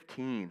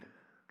15.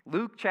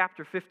 Luke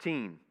chapter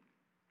 15.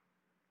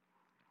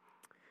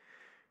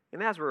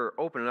 And as we're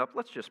opening up,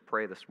 let's just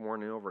pray this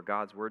morning over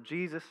God's word.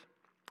 Jesus,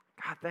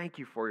 God, thank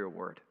you for your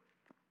word.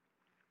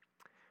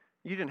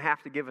 You didn't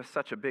have to give us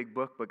such a big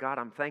book, but God,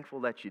 I'm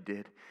thankful that you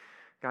did.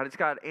 God, it's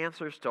got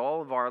answers to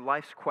all of our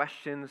life's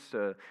questions,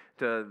 to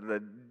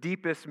the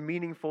deepest,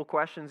 meaningful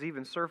questions,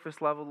 even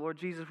surface level. Lord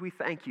Jesus, we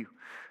thank you,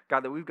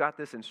 God, that we've got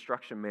this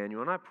instruction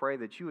manual, and I pray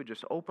that you would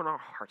just open our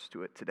hearts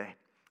to it today.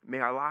 May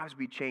our lives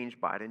be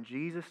changed by it. In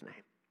Jesus'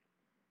 name,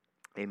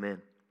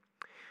 amen.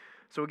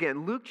 So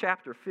again, Luke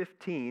chapter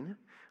 15,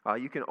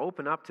 you can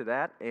open up to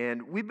that,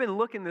 and we've been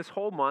looking this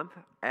whole month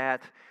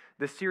at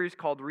this series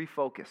called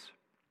Refocus.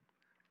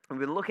 We've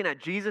been looking at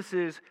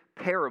Jesus'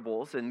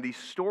 parables and these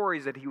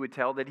stories that he would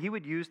tell, that he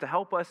would use to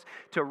help us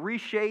to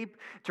reshape,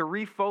 to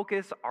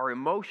refocus our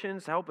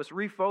emotions, to help us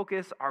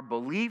refocus our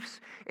beliefs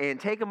and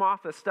take them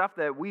off the stuff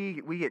that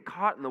we get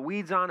caught in the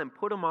weeds on and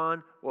put them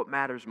on what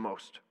matters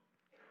most.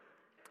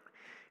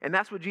 And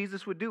that's what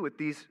Jesus would do with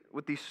these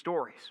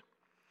stories.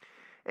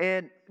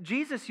 And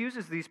Jesus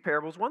uses these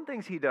parables. One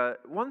thing he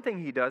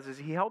does is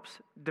he helps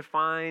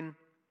define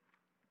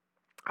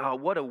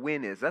what a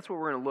win is. That's what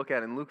we're going to look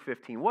at in Luke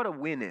 15, what a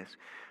win is.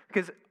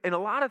 Because in a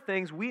lot of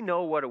things, we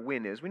know what a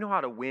win is. We know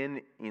how to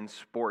win in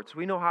sports.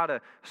 We know how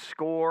to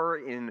score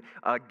in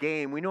a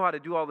game. We know how to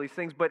do all these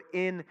things. But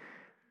in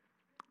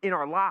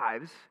our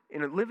lives,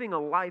 in living a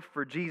life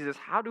for Jesus,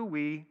 how do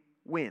we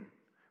win,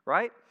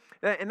 right?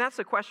 And that's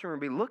the question we're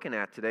going to be looking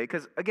at today.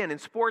 Because, again, in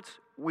sports,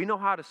 we know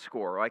how to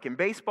score. Like in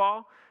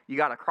baseball, you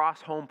got to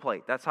cross home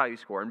plate. That's how you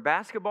score. In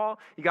basketball,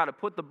 you got to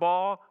put the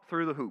ball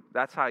through the hoop.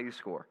 That's how you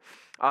score.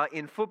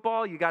 In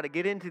football, you got to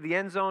get into the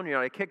end zone. You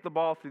got to kick the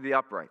ball through the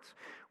uprights.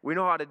 We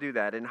know how to do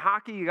that. In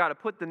hockey, you got to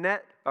put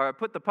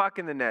the puck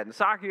in the net. In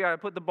soccer, you got to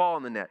put the ball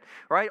in the net.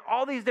 Right?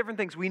 All these different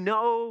things. We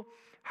know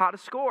how to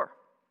score.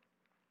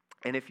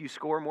 And if you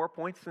score more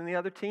points than the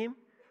other team,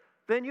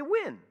 then you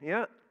win.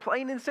 Yeah,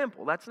 plain and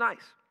simple. That's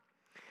nice.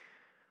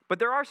 But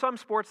there are some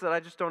sports that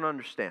I just don't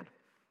understand.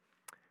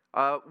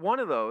 One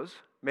of those,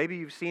 maybe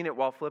you've seen it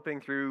while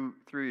flipping through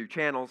your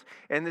channels,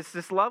 and it's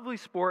this lovely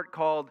sport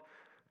called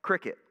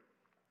cricket.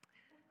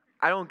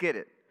 I don't get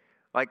it.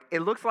 Like,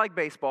 it looks like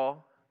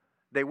baseball,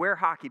 they wear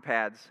hockey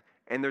pads,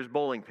 and there's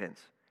bowling pins.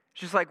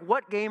 It's just like,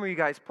 what game are you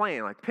guys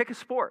playing? Like, pick a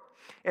sport.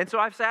 And so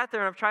I've sat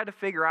there and I've tried to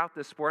figure out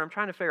this sport. I'm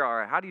trying to figure out, all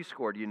right, how do you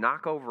score? Do you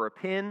knock over a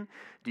pin?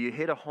 Do you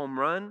hit a home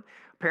run?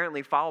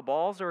 Apparently foul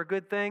balls are a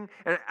good thing,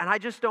 and I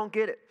just don't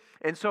get it.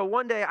 And so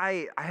one day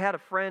I had a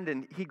friend,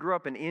 and he grew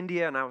up in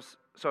India, and I was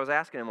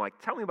asking him, like,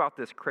 tell me about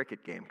this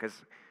cricket game, because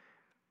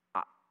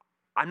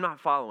I'm not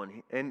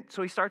following. And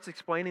so he starts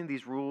explaining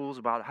these rules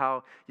about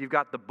how you've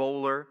got the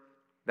bowler,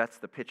 that's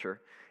the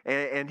pitcher,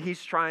 and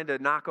he's trying to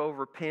knock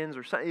over pins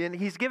or something, and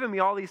he's giving me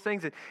all these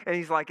things, and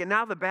he's like, and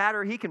now the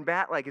batter, he can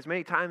bat like as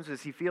many times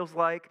as he feels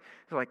like.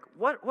 He's like,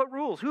 what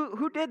rules?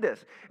 Who did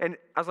this? And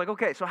I was like,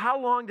 okay, so how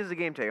long does the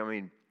game take? I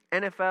mean,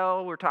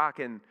 NFL, we're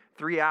talking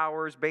 3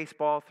 hours,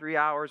 baseball, 3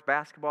 hours,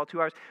 basketball, 2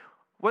 hours.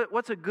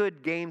 What's a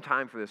good game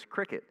time for this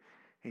cricket?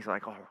 He's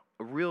like, oh,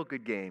 a real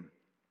good game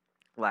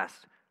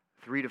lasts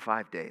 3 to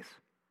 5 days.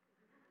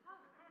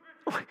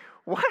 Like,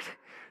 what?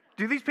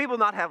 Do these people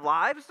not have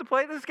lives to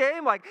play this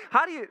game? Like,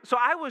 how do you? So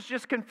I was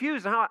just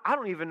confused. I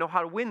don't even know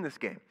how to win this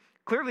game.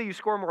 Clearly you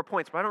score more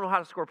points, but I don't know how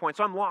to score points,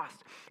 so I'm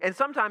lost. And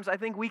sometimes I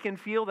think we can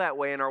feel that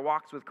way in our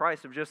walks with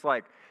Christ, of just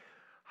like,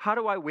 how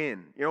do I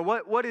win? You know,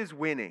 what is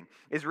winning?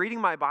 Is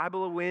reading my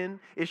Bible a win?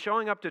 Is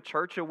showing up to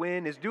church a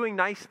win? Is doing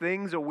nice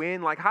things a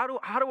win? Like, how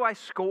do I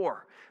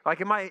score?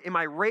 Like, am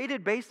I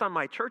rated based on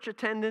my church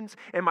attendance?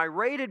 Am I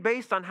rated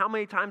based on how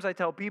many times I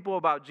tell people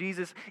about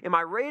Jesus? Am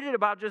I rated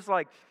about just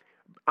like,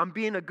 I'm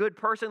being a good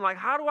person? Like,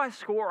 how do I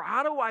score?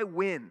 How do I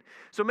win?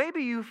 So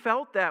maybe you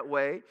felt that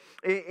way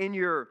in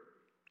your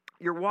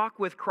walk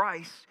with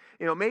Christ.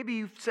 You know, maybe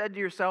you've said to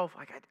yourself,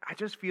 like, I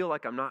just feel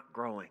like I'm not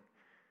growing.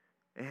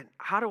 And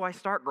how do I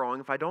start growing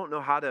if I don't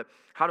know how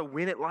to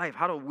win at life,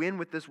 how to win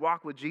with this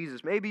walk with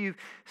Jesus? Maybe you've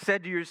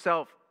said to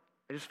yourself,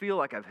 I just feel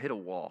like I've hit a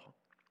wall.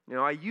 You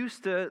know, I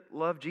used to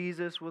love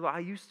Jesus. I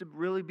used to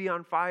really be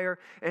on fire,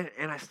 and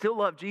I still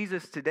love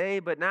Jesus today,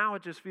 but now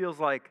it just feels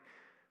like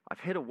I've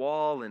hit a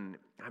wall and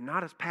I'm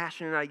not as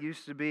passionate as I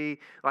used to be.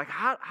 Like,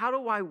 how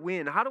do I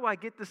win? How do I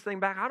get this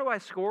thing back? How do I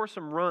score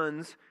some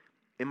runs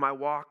in my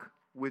walk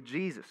with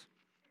Jesus?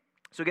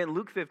 So again,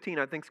 Luke 15,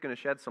 I think, is going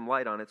to shed some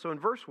light on it. So in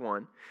verse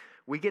 1,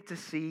 we get to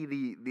see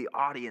the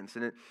audience,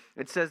 and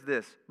it says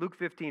this, Luke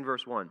 15,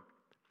 verse 1.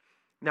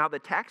 Now the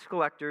tax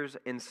collectors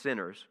and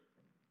sinners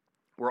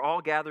were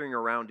all gathering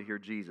around to hear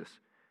Jesus,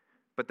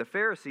 but the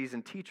Pharisees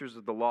and teachers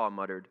of the law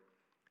muttered,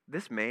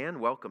 this man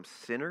welcomes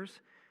sinners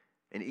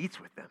and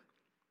eats with them.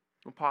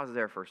 We'll pause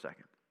there for a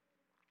second.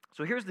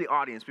 So here's the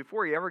audience.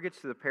 Before he ever gets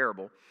to the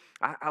parable,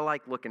 I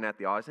like looking at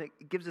the audience.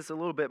 It gives us a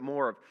little bit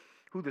more of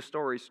who the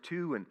story's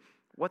to and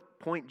what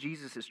point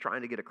Jesus is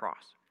trying to get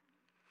across.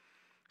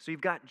 So you've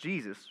got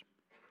Jesus.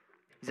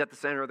 He's at the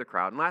center of the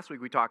crowd. And last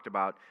week we talked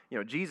about,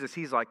 Jesus,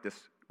 he's like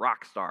this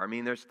rock star. I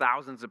mean, there's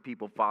thousands of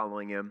people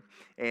following him.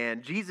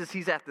 And Jesus,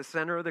 he's at the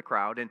center of the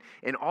crowd.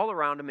 And all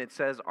around him, it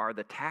says, are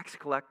the tax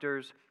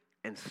collectors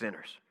and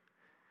sinners.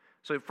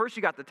 So first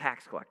you got the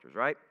tax collectors,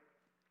 right?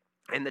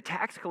 And the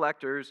tax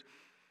collectors,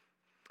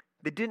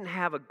 they didn't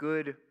have a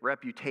good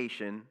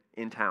reputation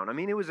in town. I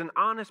mean, it was an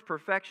honest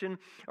profession,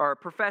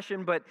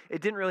 but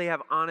it didn't really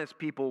have honest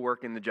people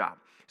working the job.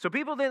 So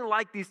people didn't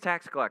like these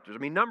tax collectors. I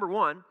mean, number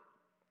one,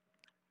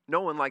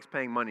 no one likes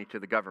paying money to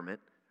the government.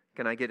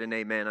 Can I get an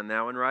amen on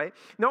that one, right?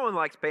 No one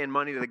likes paying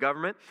money to the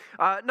government.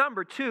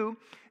 Number two,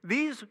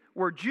 these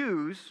were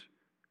Jews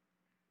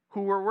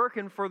who were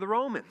working for the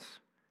Romans.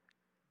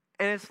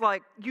 And it's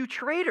like, you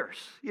traitors,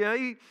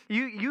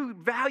 you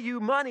value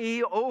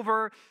money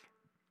over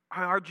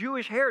our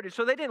Jewish heritage.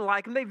 So they didn't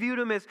like them. They viewed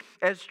them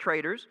as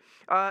traitors.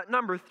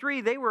 Number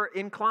three, they were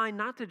inclined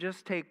not to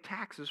just take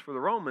taxes for the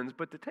Romans,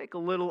 but to take a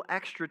little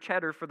extra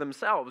cheddar for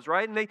themselves,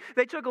 right? And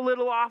they took a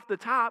little off the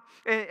top,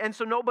 and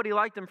so nobody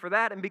liked them for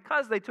that. And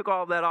because they took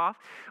all of that off,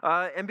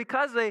 and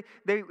because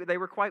they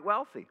were quite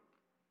wealthy.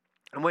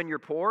 And when you're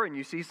poor and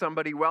you see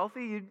somebody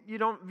wealthy, you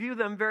don't view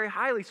them very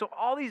highly. So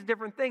all these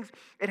different things,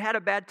 it had a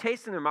bad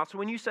taste in their mouth. So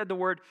when you said the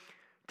word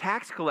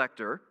tax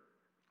collector,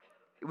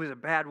 it was a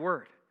bad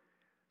word.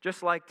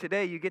 Just like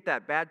today, you get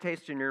that bad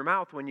taste in your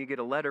mouth when you get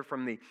a letter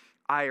from the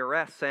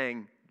IRS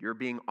saying you're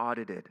being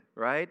audited,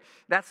 right?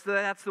 That's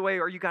the way,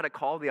 or you got to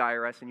call the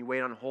IRS and you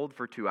wait on hold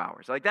for 2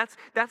 hours. Like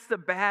that's the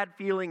bad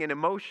feeling and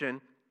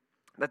emotion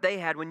that they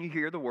had when you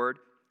hear the word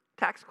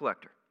tax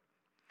collector.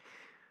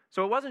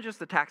 So it wasn't just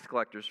the tax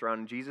collectors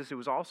surrounding Jesus, it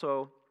was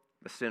also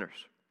the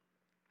sinners.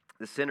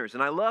 The sinners.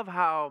 And I love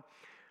how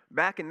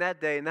back in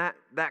that day, in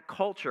that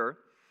culture,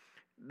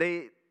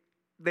 they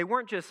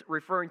weren't just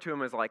referring to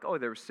them as like, oh,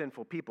 there were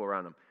sinful people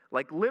around them.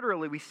 Like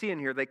literally we see in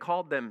here, they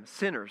called them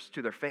sinners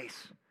to their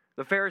face.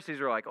 The Pharisees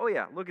were like, oh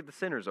yeah, look at the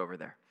sinners over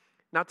there.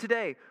 Now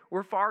today,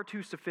 we're far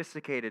too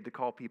sophisticated to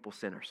call people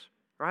sinners,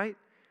 right?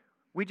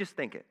 We just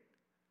think it.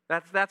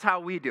 That's how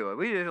we do it.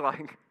 We just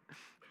like,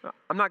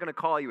 I'm not going to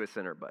call you a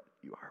sinner, but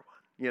you are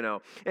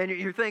one, and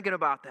you're thinking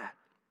about that.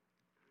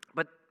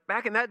 But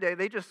back in that day,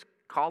 they just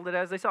called it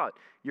as they saw it.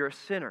 You're a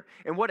sinner.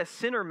 And what a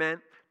sinner meant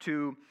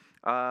to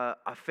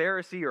a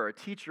Pharisee or a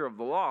teacher of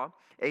the law,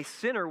 a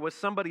sinner was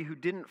somebody who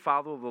didn't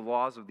follow the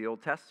laws of the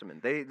Old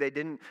Testament. They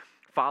didn't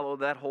follow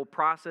that whole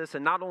process,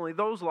 and not only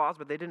those laws,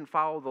 but they didn't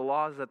follow the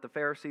laws that the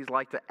Pharisees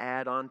like to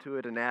add on to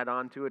it,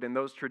 and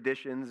those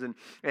traditions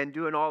and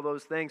doing all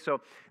those things. So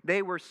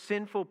they were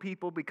sinful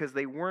people because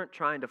they weren't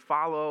trying to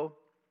follow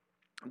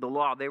the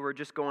law. They were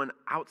just going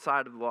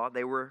outside of the law.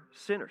 They were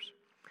sinners.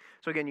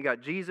 So again, you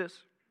got Jesus,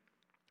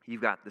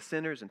 you've got the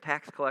sinners and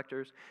tax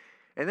collectors,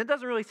 and it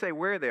doesn't really say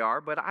where they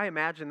are, but I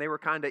imagine they were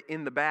kind of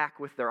in the back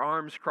with their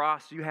arms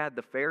crossed. You had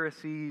the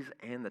Pharisees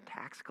and the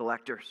tax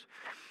collectors.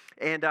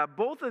 And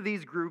both of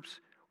these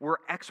groups were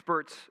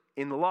experts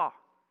in the law.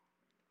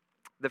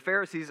 The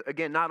Pharisees,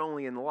 again, not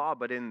only in the law,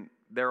 but in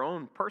their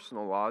own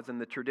personal laws and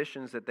the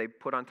traditions that they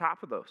put on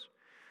top of those.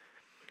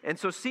 And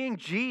so seeing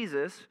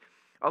Jesus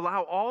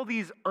allow all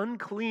these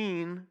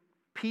unclean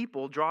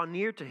people draw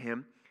near to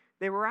him,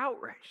 they were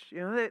outraged.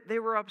 They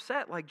were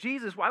upset. Like,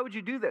 Jesus, why would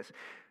you do this?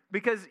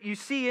 Because you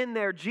see in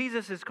there,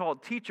 Jesus is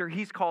called teacher,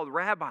 he's called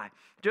rabbi.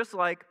 Just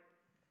like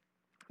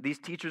these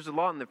teachers of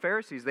law and the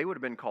Pharisees, they would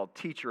have been called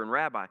teacher and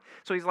rabbi.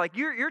 So he's like,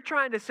 you're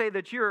trying to say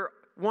that you're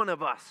one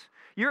of us.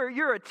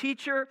 You're a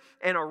teacher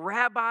and a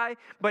rabbi,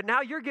 but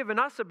now you're giving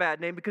us a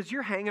bad name because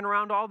you're hanging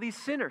around all these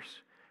sinners.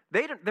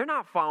 They're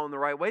not following the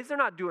right ways. They're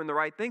not doing the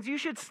right things. You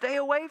should stay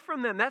away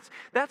from them.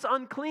 That's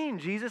unclean,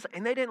 Jesus.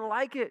 And they didn't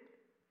like it.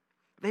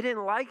 They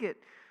didn't like it.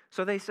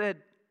 So they said,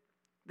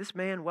 this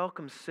man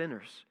welcomes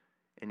sinners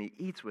and he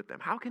eats with them.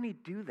 How can he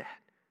do that?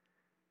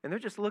 And they're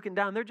just looking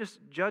down. They're just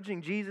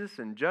judging Jesus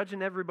and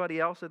judging everybody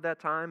else at that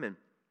time.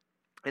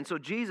 And so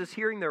Jesus,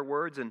 hearing their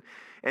words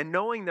and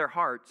knowing their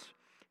hearts,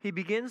 he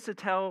begins to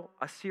tell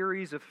a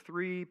series of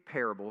 3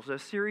 parables, a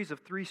series of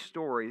 3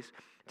 stories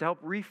to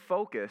help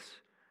refocus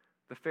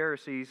the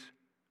Pharisees'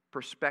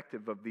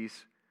 perspective of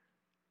these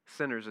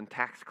sinners and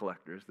tax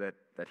collectors that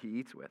he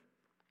eats with.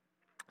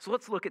 So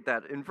let's look at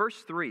that. In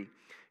verse 3,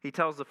 he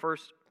tells the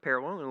first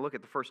parable. I'm going to look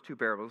at the first 2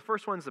 parables. The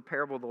first one is the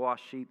parable of the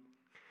lost sheep.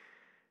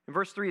 In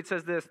verse 3, it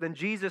says this, then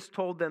Jesus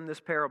told them this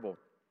parable.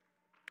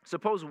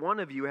 Suppose one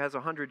of you has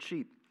 100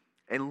 sheep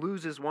and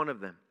loses one of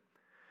them.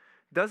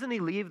 Doesn't he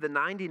leave the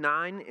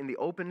 99 in the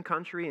open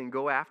country and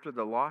go after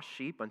the lost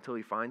sheep until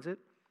he finds it?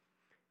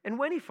 And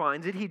when he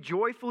finds it, he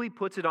joyfully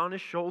puts it on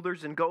his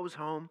shoulders and goes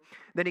home.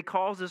 Then he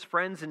calls his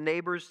friends and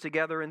neighbors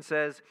together and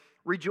says,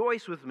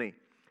 rejoice with me.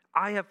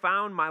 I have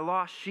found my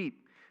lost sheep.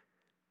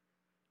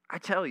 I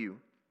tell you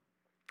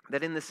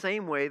that in the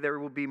same way there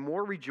will be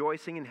more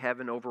rejoicing in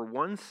heaven over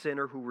one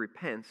sinner who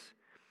repents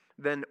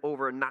than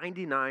over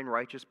 99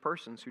 righteous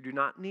persons who do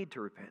not need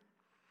to repent.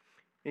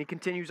 And he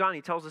continues on.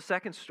 He tells a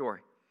second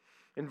story.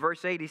 In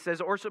verse 8, he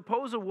says, or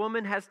suppose a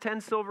woman has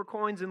 10 silver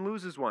coins and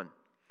loses one.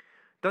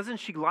 Doesn't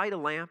she light a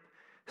lamp,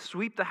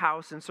 sweep the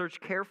house, and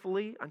search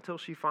carefully until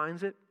she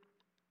finds it?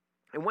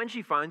 And when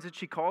she finds it,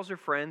 she calls her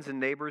friends and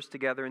neighbors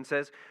together and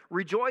says,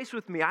 "Rejoice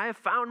with me, I have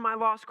found my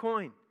lost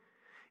coin."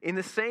 In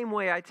the same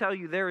way, I tell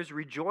you, there is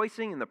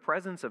rejoicing in the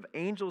presence of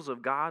angels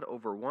of God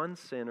over one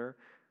sinner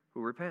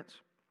who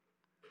repents.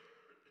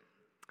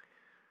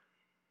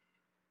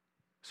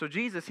 So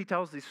Jesus, he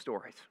tells these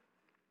stories.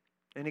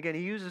 And again,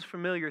 he uses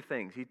familiar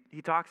things.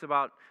 He talks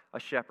about a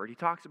shepherd. He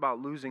talks about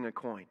losing a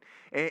coin.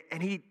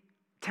 And he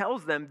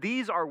tells them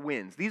these are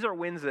wins. These are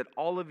wins that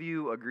all of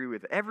you agree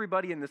with.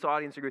 Everybody in this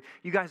audience agrees.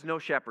 You guys know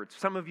shepherds.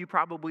 Some of you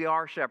probably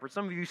are shepherds.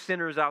 Some of you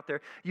sinners out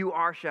there, you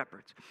are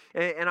shepherds.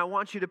 And I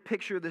want you to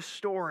picture this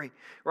story,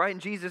 right?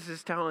 And Jesus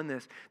is telling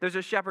this. There's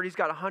a shepherd. He's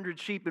got 100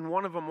 sheep, and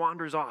one of them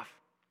wanders off.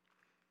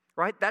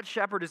 Right? That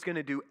shepherd is going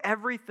to do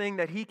everything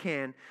that he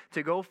can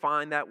to go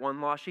find that one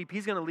lost sheep.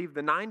 He's going to leave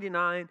the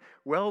 99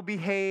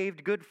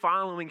 well-behaved, good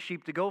following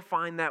sheep to go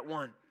find that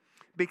one.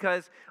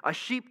 Because a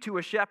sheep to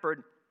a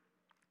shepherd,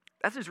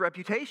 that's his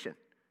reputation.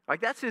 Like,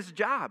 that's his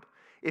job.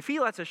 If he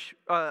lets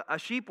a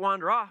sheep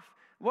wander off,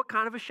 what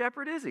kind of a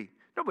shepherd is he?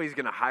 Nobody's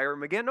going to hire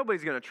him again.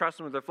 Nobody's going to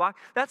trust him with their flock.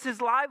 That's his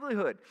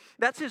livelihood.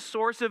 That's his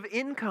source of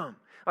income.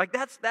 Like,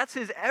 that's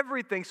his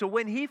everything. So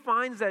when he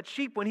finds that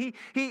sheep, when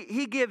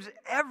he gives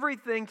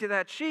everything to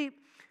that sheep,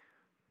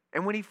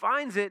 and when he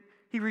finds it,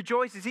 he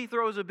rejoices. He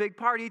throws a big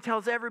party. He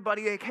tells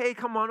everybody, like, hey,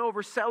 come on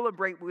over,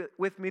 celebrate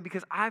with me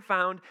because I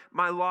found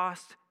my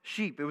lost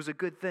sheep. It was a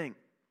good thing.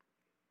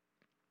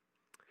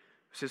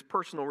 It's his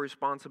personal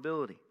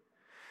responsibility.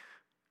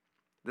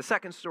 The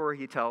second story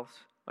he tells,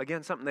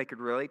 again, something they could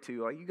relate to.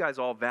 You guys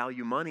all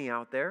value money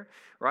out there,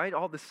 right?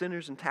 All the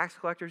sinners and tax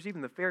collectors,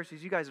 even the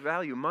Pharisees, you guys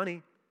value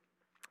money.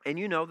 And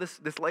you know, this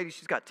lady,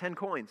 she's got 10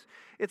 coins.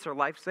 It's her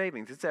life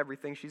savings. It's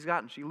everything she's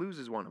got, and she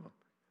loses one of them.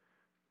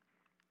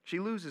 She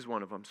loses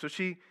one of them. So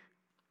she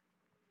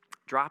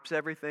drops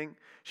everything.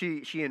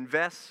 She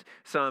invests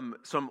some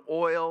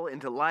oil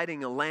into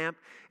lighting a lamp,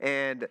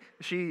 and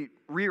she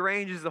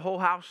rearranges the whole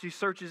house. She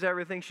searches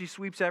everything. She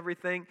sweeps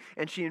everything,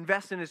 and she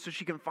invests in it so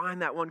she can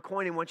find that one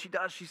coin. And when she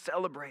does, she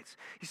celebrates.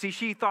 You see,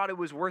 she thought it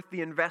was worth the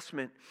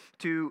investment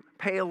to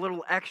pay a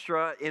little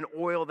extra in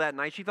oil that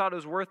night. She thought it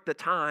was worth the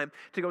time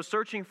to go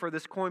searching for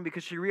this coin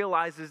because she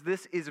realizes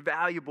this is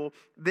valuable.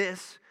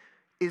 This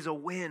is a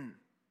win.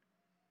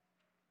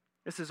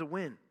 This is a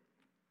win.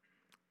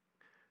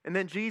 And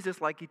then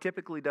Jesus, like he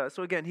typically does.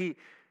 So again,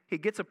 he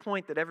gets a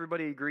point that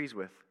everybody agrees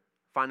with.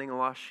 Finding a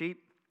lost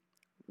sheep,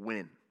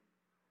 win.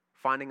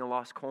 Finding a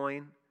lost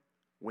coin,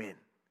 win.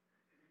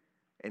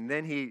 And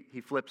then he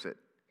flips it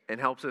and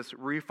helps us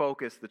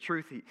refocus the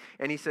truth.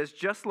 And he says,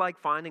 just like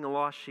finding a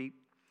lost sheep,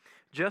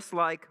 just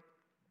like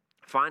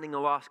finding a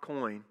lost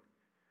coin,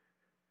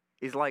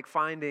 is like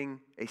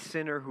finding a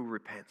sinner who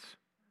repents.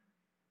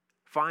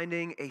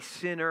 Finding a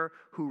sinner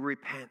who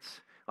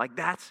repents. Like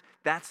that's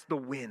the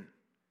win.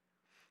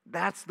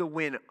 That's the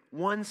win.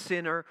 One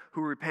sinner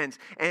who repents.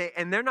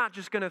 And they're not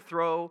just going to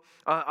throw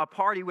a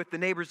party with the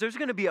neighbors. There's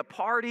going to be a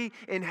party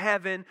in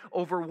heaven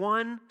over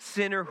one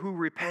sinner who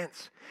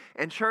repents.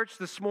 And church,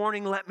 this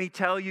morning, let me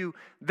tell you,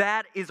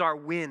 that is our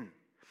win.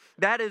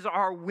 That is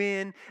our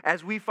win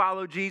as we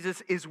follow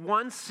Jesus, is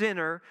one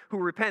sinner who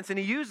repents. And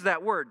he used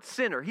that word,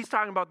 sinner. He's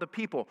talking about the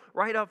people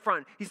right up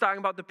front. He's talking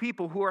about the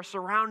people who are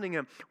surrounding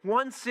him.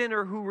 One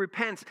sinner who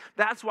repents.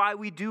 That's why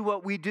we do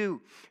what we do.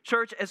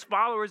 Church, as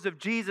followers of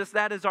Jesus,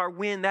 that is our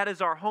win. That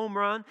is our home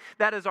run.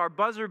 That is our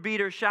buzzer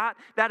beater shot.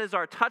 That is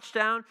our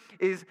touchdown,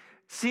 is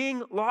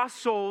seeing lost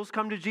souls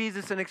come to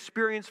Jesus and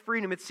experience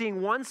freedom. It's seeing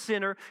one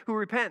sinner who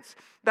repents.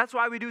 That's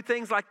why we do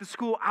things like the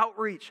school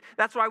outreach.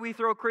 That's why we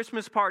throw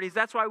Christmas parties.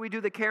 That's why we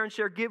do the Care and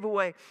Share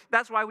giveaway.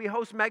 That's why we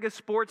host mega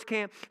sports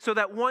camp so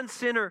that one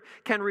sinner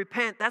can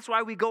repent. That's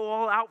why we go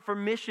all out for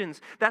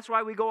missions. That's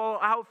why we go all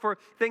out for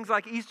things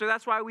like Easter.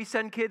 That's why we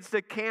send kids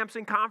to camps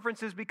and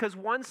conferences, because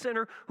one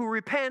sinner who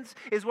repents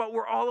is what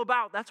we're all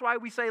about. That's why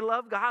we say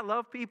love God,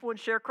 love people, and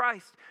share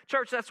Christ.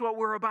 Church, that's what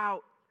we're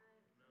about.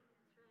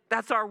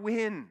 That's our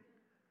win.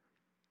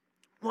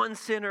 One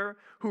sinner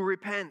who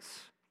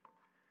repents.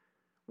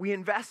 We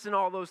invest in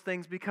all those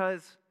things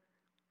because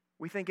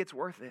we think it's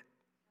worth it.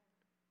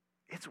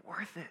 It's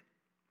worth it.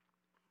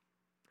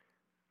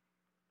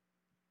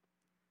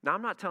 Now,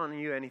 I'm not telling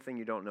you anything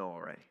you don't know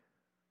already,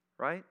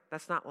 right?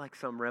 That's not like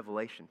some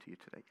revelation to you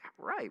today.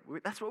 Right,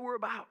 that's what we're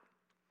about.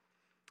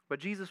 But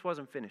Jesus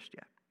wasn't finished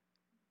yet.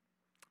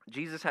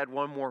 Jesus had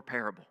one more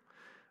parable,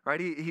 right?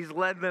 He's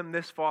led them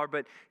this far,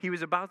 but he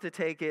was about to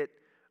take it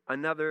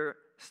another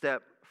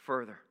step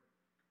further.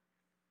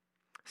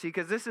 See,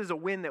 because this is a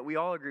win that we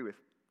all agree with.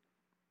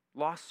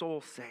 Lost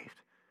souls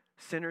saved.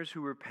 Sinners who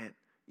repent.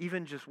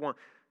 Even just one.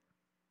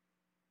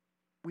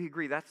 We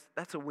agree that's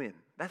a win.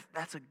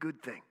 That's a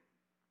good thing.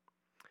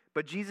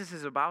 But Jesus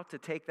is about to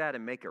take that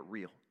and make it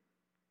real.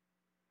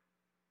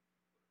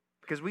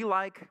 Because we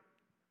like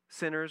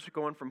sinners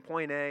going from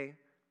point A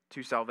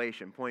to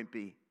salvation, point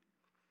B.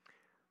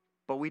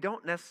 But we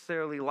don't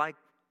necessarily like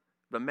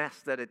the mess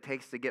that it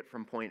takes to get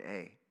from point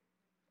A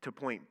to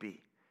point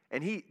B.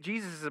 And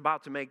Jesus is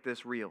about to make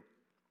this real.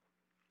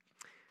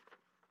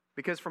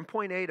 Because from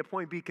point A to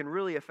point B can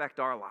really affect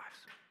our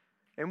lives.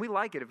 And we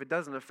like it if it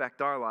doesn't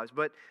affect our lives.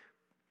 But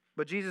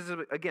Jesus,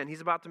 again,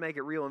 he's about to make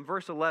it real. In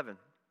verse 11,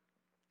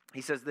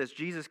 he says this,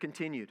 Jesus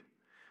continued,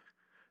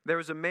 "There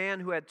was a man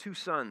who had 2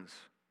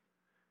 sons.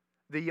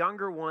 The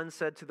younger one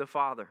said to the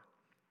father,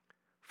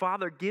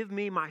 'Father, give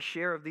me my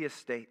share of the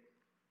estate.'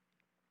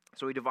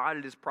 So he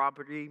divided his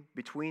property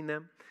between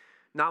them.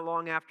 Not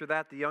long after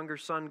that, the younger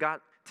son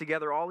got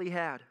together all he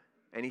had,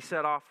 and he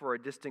set off for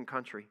a distant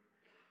country,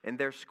 and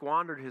there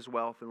squandered his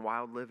wealth in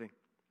wild living.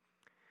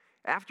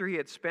 After he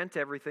had spent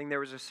everything,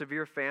 there was a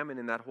severe famine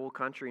in that whole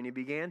country, and he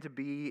began to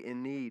be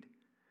in need.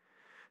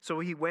 So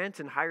he went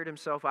and hired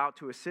himself out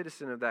to a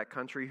citizen of that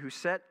country who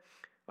sent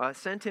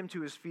him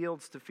to his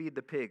fields to feed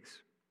the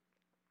pigs.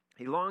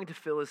 He longed to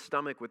fill his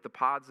stomach with the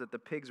pods that the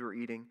pigs were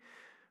eating,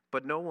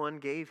 but no one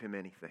gave him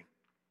anything.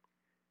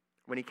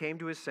 When he came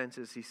to his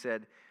senses, he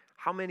said,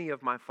 'How many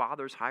of my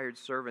father's hired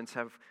servants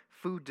have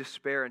food to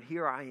spare, and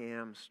here I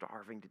am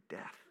starving to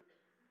death?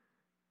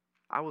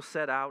 I will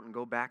set out and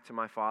go back to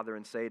my father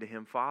and say to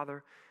him,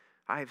 Father,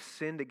 I have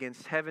sinned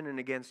against heaven and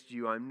against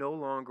you. I'm no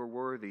longer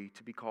worthy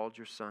to be called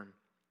your son.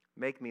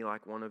 Make me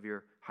like one of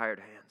your hired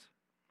hands.'"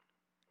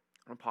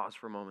 I'm going to pause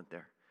for a moment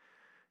there,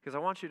 because I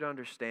want you to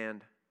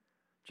understand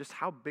just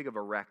how big of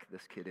a wreck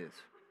this kid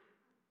is,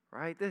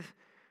 right? This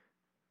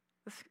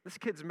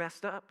kid's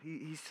messed up.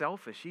 He's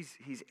selfish.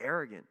 He's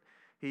arrogant.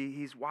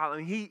 He's wild. I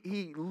mean,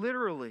 he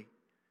literally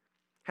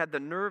had the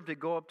nerve to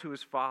go up to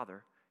his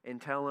father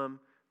and tell him,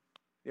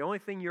 "The only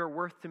thing you're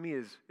worth to me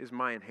is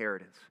my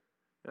inheritance.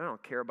 I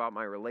don't care about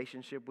my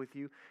relationship with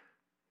you.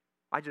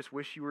 I just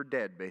wish you were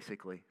dead,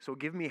 basically. So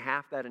give me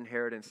half that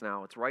inheritance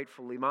now. It's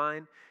rightfully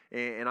mine,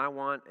 and I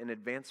want an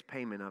advance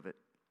payment of it."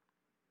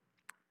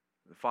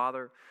 The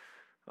father,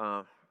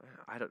 I'm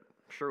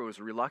sure it was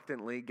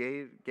reluctantly,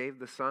 gave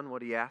the son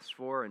what he asked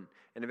for, and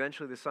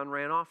eventually the son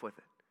ran off with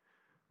it.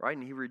 Right?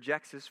 And he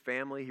rejects his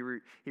family.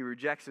 He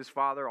rejects his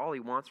father. All he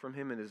wants from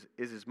him is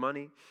his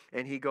money.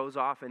 And he goes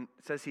off and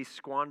says he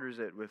squanders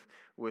it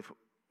with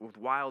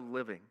wild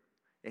living.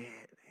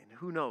 And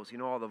who knows,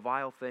 all the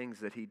vile things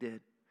that he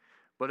did.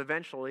 But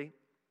eventually,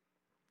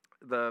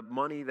 the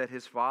money that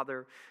his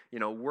father,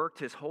 worked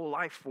his whole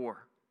life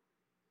for,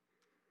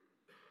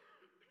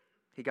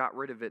 he got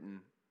rid of it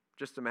in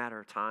just a matter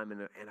of time,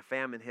 and a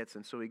famine hits.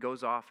 And so he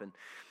goes off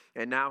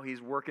and now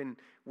he's working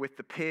with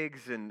the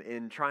pigs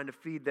and trying to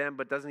feed them,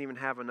 but doesn't even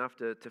have enough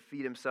to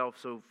feed himself.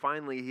 So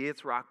finally he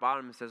hits rock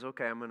bottom and says,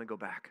 "Okay, I'm going to go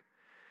back.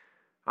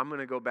 I'm going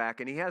to go back."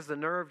 And he has the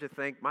nerve to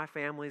think, my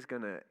family's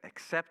going to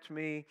accept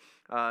me,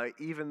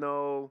 even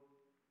though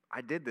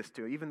I did this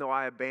to them, even though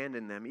I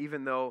abandoned them,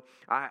 even though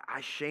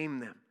I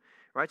shamed them.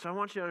 Right? So I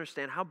want you to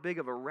understand how big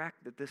of a wreck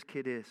that this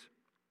kid is.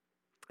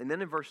 And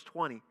then in verse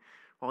 20,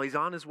 while he's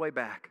on his way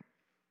back,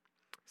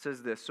 it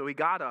says this, "So he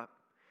got up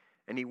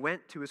and he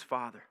went to his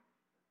father.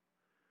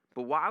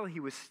 But while he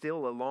was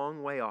still a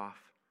long way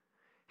off,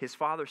 his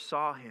father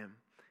saw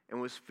him and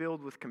was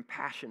filled with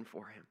compassion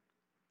for him.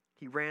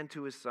 He ran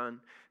to his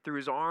son, threw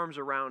his arms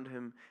around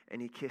him,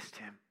 and he kissed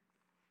him."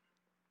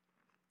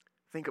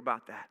 Think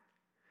about that.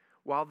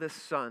 While this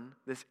son,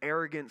 this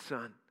arrogant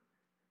son,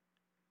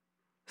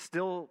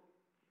 still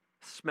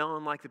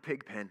smelling like the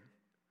pig pen,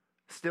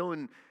 still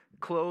in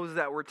clothes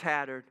that were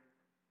tattered,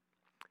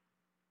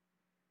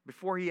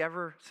 before he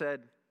ever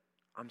said,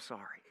 "I'm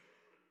sorry,"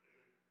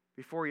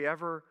 before he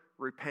ever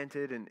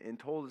repented and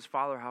told his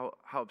father how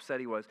upset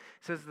he was, it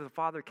says that the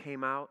father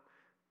came out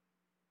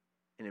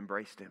and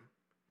embraced him,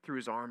 threw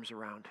his arms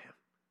around him,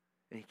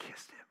 and he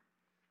kissed him.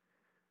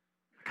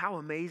 How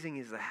amazing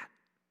is that?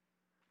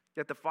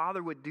 That the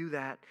father would do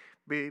that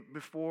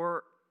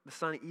before the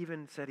son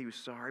even said he was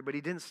sorry, but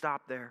he didn't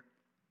stop there.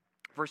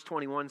 Verse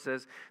 21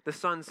 says, "The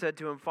son said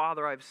to him,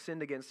 Father, I've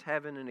sinned against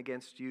heaven and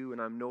against you,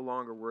 and I'm no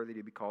longer worthy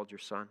to be called your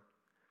son.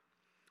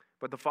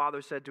 But the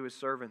father said to his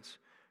servants,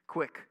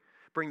 Quick,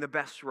 bring the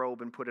best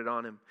robe and put it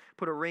on him.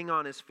 Put a ring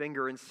on his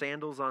finger and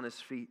sandals on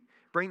his feet.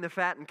 Bring the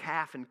fattened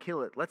calf and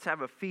kill it. Let's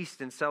have a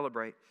feast and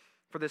celebrate.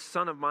 For this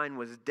son of mine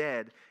was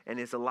dead and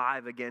is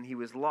alive again. He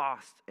was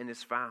lost and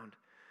is found."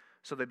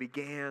 So they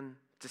began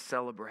to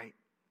celebrate.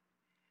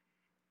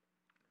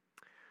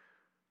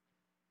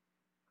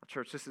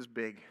 Church, this is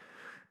big.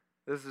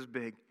 This is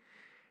big.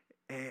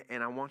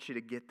 And I want you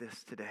to get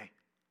this today.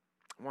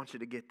 I want you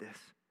to get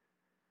this.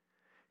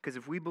 Because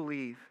if we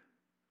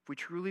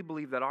truly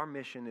believe that our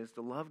mission is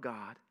to love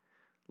God,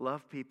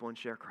 love people, and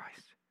share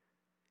Christ,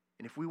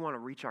 and if we want to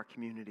reach our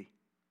community,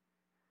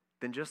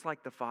 then just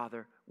like the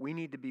Father, we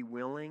need to be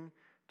willing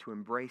to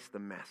embrace the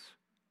mess.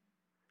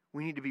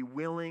 We need to be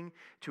willing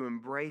to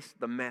embrace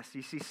the mess.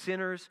 You see,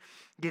 sinners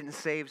getting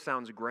saved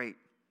sounds great.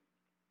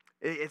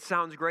 It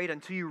sounds great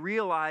until you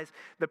realize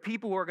the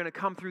people who are going to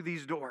come through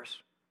these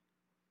doors.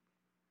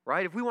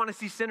 Right? If we want to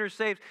see sinners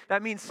saved,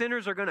 that means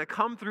sinners are going to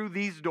come through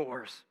these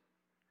doors.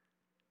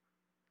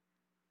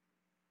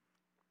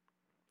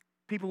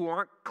 People who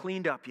aren't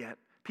cleaned up yet.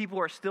 People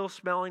who are still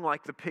smelling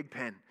like the pig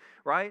pen,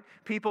 right?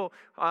 People,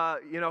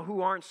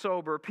 who aren't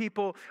sober.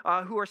 People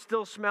who are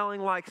still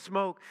smelling like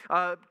smoke.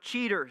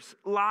 Cheaters,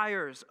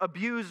 liars,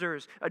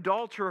 abusers,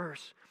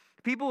 adulterers.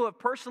 People who have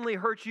personally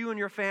hurt you and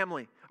your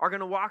family are going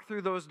to walk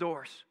through those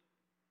doors.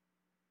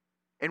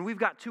 And we've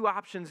got two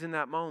options in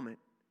that moment.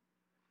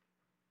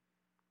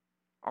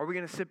 Are we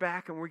going to sit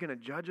back and we're going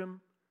to judge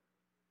them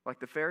like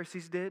the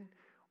Pharisees did?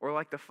 Or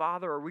like the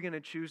Father, are we going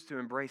to choose to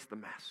embrace the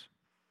mess?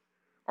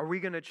 Are we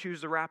going to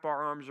choose to wrap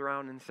our arms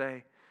around and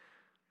say,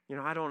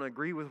 I don't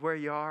agree with where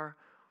you are,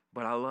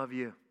 but I love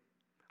you.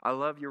 I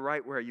love you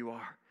right where you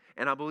are.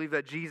 And I believe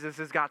that Jesus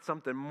has got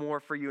something more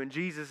for you, and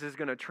Jesus is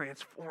going to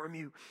transform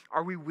you.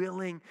 Are we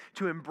willing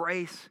to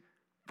embrace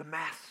the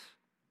mess?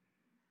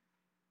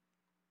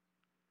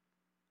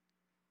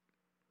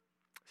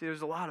 See,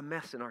 there's a lot of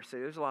mess in our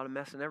city. There's a lot of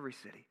mess in every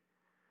city.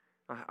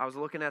 I was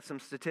looking at some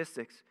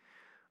statistics.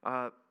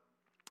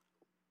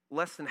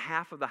 Less than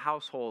half of the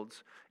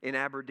households in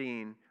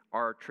Aberdeen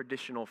are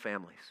traditional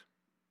families.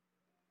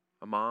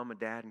 A mom, a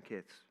dad, and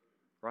kids,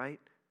 right?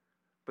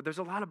 But there's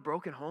a lot of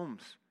broken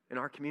homes in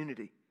our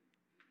community.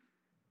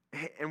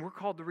 And we're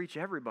called to reach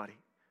everybody.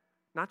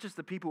 Not just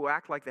the people who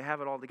act like they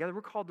have it all together.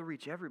 We're called to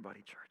reach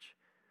everybody,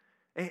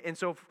 church. And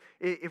so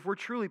if we're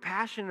truly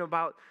passionate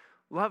about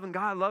loving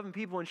God, loving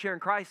people, and sharing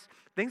Christ,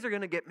 things are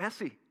going to get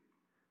messy.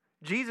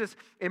 Jesus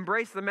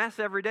embraced the mess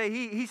every day.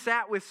 He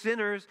sat with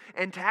sinners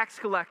and tax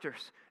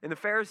collectors. And the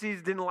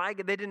Pharisees didn't like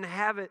it. They didn't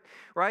have it,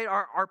 right?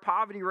 Our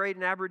poverty rate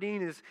in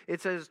Aberdeen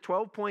it says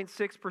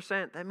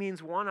 12.6%. That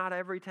means 1 out of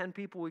every 10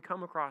 people we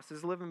come across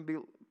is living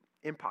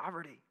in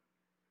poverty.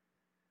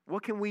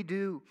 What can we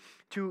do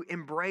to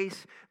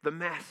embrace the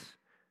mess?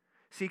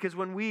 See, because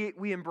when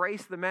we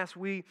embrace the mess,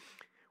 we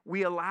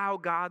allow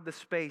God the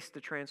space to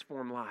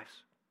transform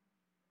lives.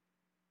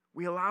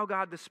 We allow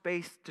God the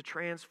space to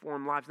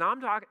transform lives. Now,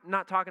 I'm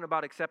not talking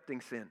about accepting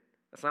sin.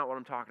 That's not what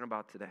I'm talking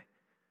about today.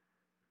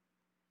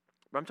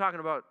 But I'm talking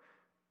about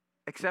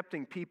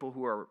accepting people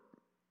who are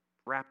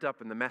wrapped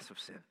up in the mess of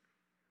sin.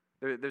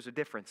 There's a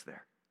difference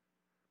there.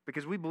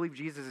 Because we believe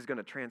Jesus is going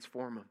to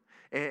transform them.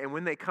 And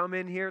when they come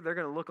in here, they're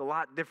going to look a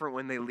lot different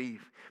when they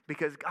leave.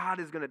 Because God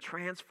is going to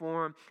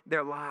transform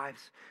their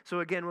lives.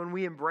 So again, when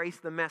we embrace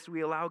the mess,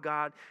 we allow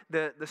God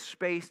the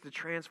space to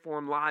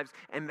transform lives.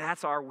 And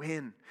that's our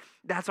win.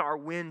 That's our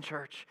win,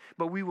 church.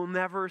 But we will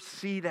never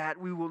see that.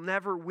 We will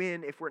never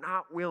win if we're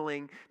not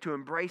willing to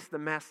embrace the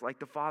mess like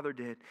the Father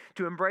did.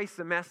 To embrace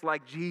the mess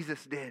like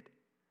Jesus did.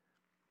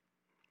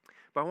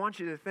 But I want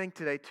you to think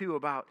today, too,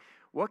 about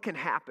what can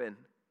happen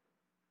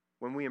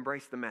when we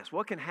embrace the mess.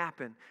 What can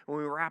happen when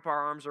we wrap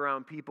our arms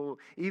around people,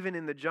 even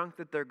in the junk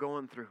that they're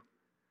going through?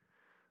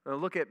 Now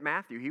look at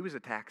Matthew. He was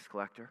a tax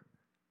collector.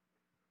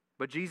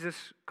 But Jesus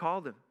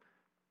called him.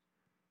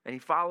 And he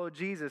followed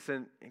Jesus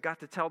and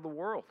got to tell the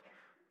world.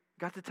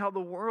 Got to tell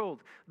the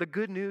world the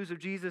good news of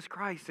Jesus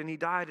Christ. And he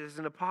died as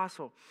an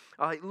apostle.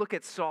 Look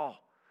at Saul.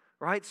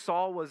 Right?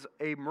 Saul was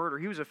a murderer.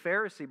 He was a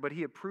Pharisee, but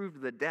he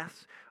approved the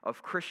deaths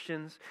of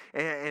Christians.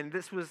 And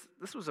this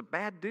was a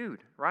bad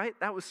dude, right?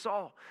 That was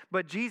Saul.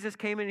 But Jesus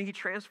came in and he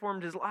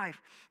transformed his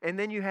life. And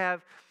then you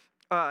have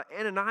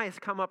Ananias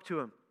come up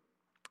to him.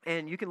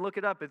 And you can look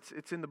it up.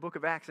 It's in the book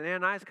of Acts. And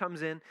Ananias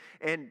comes in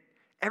and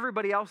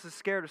everybody else is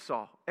scared of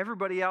Saul.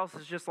 Everybody else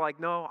is just like,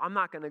 no, I'm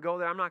not going to go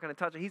there. I'm not going to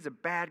touch him. He's a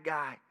bad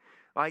guy.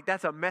 Like,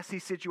 that's a messy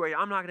situation.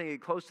 I'm not going to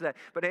get close to that.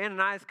 But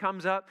Ananias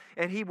comes up,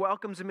 and he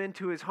welcomes him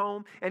into his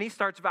home, and he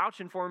starts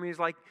vouching for him. He's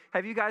like,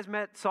 have you guys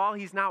met Saul?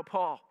 He's now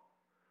Paul.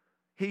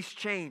 He's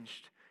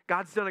changed.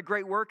 God's done a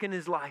great work in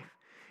his life.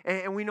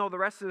 And we know the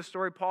rest of the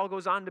story. Paul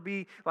goes on to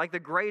be like the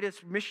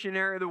greatest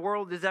missionary the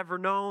world has ever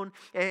known.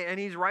 And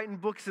he's writing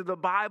books of the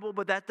Bible,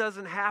 but that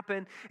doesn't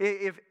happen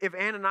if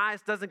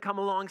Ananias doesn't come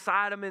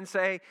alongside him and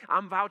say,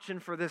 I'm vouching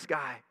for this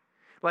guy.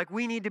 Like,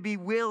 we need to be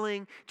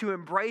willing to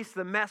embrace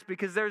the mess,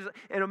 because there's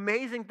an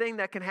amazing thing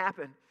that can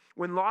happen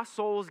when lost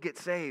souls get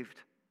saved.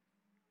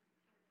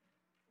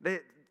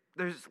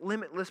 There's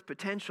limitless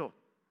potential.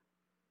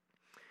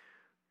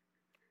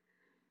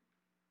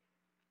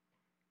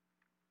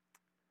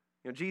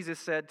 Jesus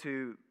said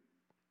to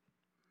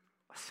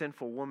a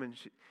sinful woman,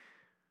 she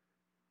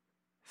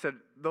said,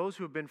 those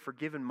who have been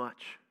forgiven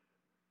much,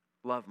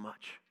 love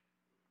much.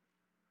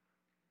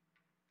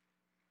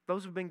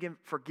 Those who have been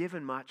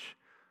forgiven much,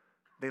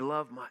 they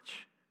love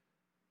much.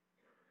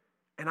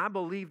 And I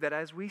believe that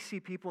as we see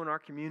people in our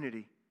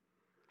community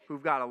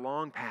who've got a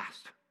long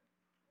past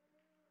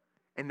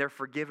and they're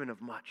forgiven of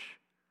much,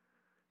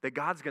 that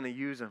God's going to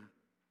use them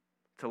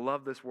to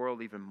love this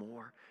world even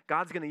more.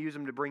 God's going to use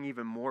them to bring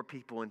even more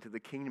people into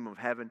the kingdom of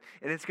heaven.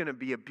 And it's going to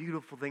be a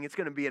beautiful thing. It's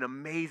going to be an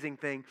amazing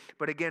thing.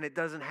 But again, it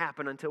doesn't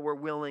happen until we're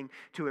willing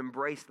to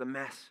embrace the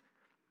mess.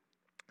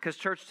 Because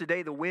church,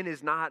 today the win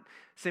is not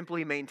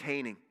simply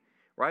maintaining.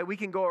 Right? We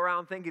can go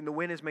around thinking the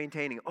win is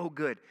maintaining. Oh,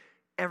 good.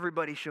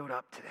 Everybody showed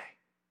up today.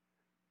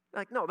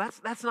 Like, no,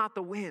 that's not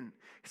the win.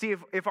 See,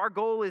 if our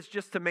goal is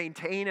just to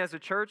maintain as a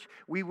church,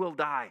 we will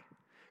die.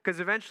 Because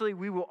eventually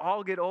we will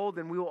all get old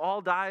and we will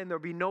all die and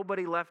there'll be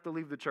nobody left to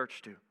leave the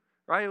church to.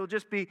 Right? It will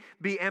just be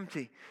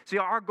empty. See,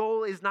 our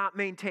goal is not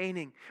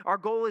maintaining. Our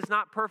goal is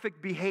not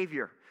perfect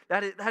behavior.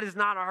 That is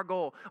not our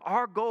goal.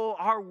 Our goal,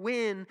 our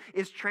win,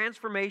 is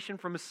transformation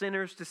from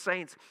sinners to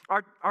saints.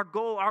 Our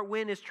goal, our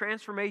win, is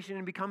transformation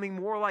and becoming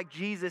more like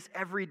Jesus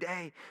every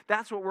day.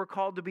 That's what we're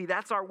called to be.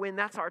 That's our win.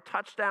 That's our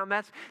touchdown.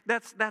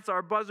 That's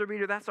our buzzer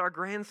beater. That's our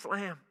grand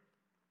slam.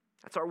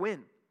 That's our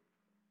win.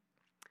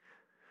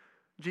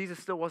 Jesus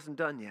still wasn't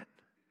done yet.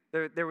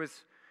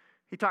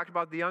 He talked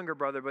about the younger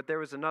brother, but there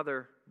was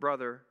another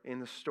brother in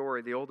the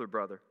story, the older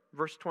brother.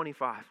 Verse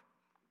 25.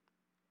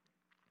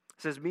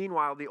 It says,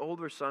 "Meanwhile, the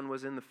older son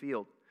was in the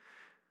field.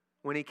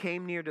 When he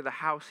came near to the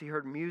house, he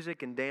heard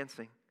music and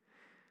dancing.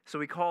 So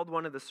he called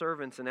one of the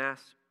servants and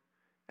asked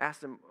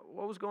him,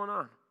 'What was going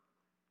on?'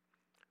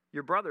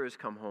 'Your brother has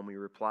come home,' he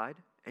replied,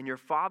 'and your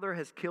father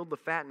has killed the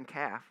fattened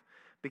calf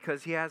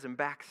because he has him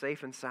back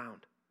safe and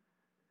sound.'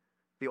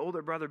 The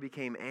older brother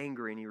became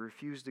angry and he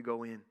refused to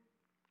go in.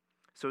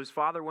 So his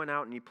father went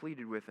out and he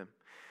pleaded with him.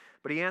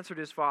 But he answered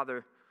his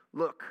father,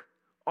 'Look,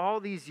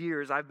 all these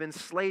years I've been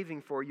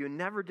slaving for you and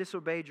never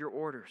disobeyed your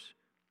orders.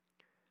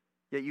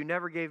 Yet you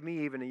never gave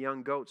me even a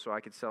young goat so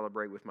I could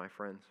celebrate with my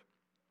friends.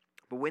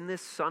 But when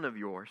this son of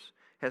yours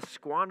has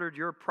squandered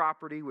your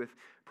property with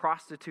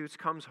prostitutes,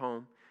 comes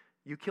home,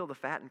 you kill the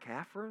fattened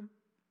calf for him?'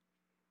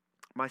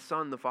 'My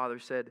son,' the father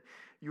said,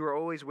 'you are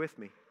always with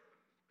me,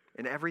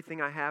 and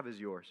everything I have is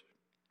yours.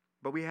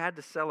 But we had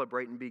to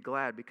celebrate and be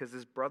glad because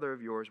this brother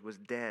of yours was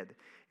dead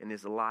and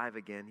is alive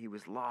again. He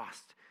was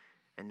lost,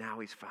 and now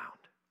he's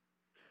found.'"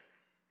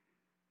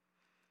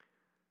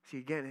 See,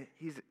 again,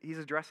 he's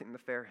addressing the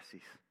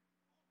Pharisees,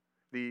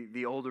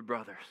 the older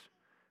brothers,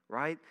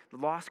 right? The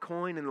lost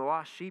coin and the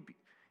lost sheep,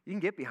 you can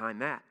get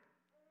behind that.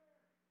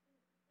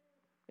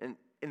 And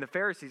in the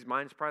Pharisees'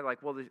 mind, it's probably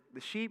like, well, the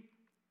sheep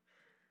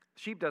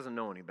doesn't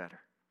know any better,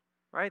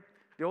 right?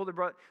 The older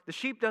brother, the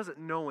sheep doesn't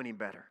know any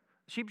better.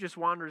 The sheep just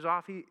wanders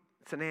off.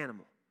 It's an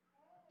animal.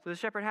 So the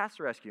shepherd has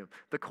to rescue him.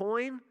 The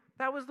coin,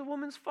 that was the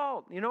woman's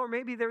fault, or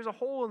maybe there's a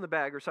hole in the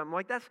bag or something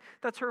like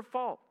that's her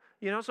fault.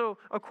 So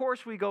of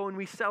course we go and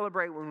we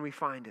celebrate when we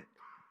find it.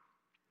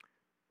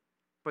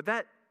 But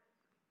that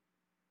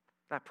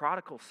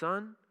prodigal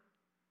son,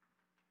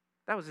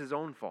 that was his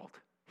own fault.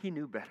 He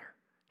knew better.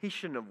 He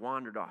shouldn't have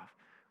wandered off.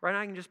 Right?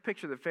 I can just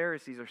picture the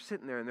Pharisees are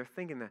sitting there and they're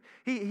thinking that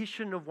he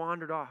shouldn't have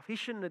wandered off. He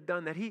shouldn't have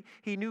done that. He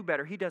knew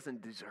better. He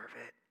doesn't deserve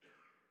it.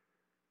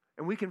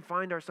 And we can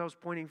find ourselves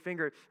pointing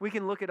finger. We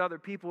can look at other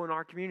people in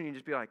our community and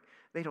just be like,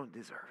 they don't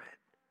deserve it.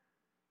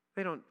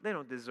 They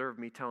don't deserve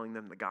me telling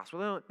them the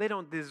gospel. They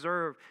don't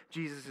deserve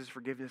Jesus'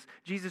 forgiveness.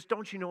 Jesus,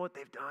 don't you know what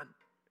they've done?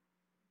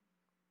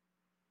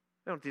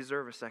 They don't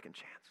deserve a second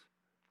chance.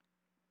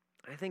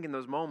 I think in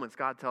those moments,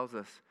 God tells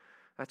us,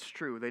 that's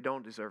true. They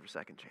don't deserve a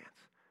second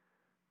chance.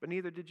 But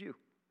neither did you.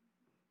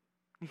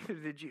 Neither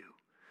did you.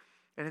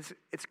 And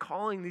it's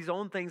calling these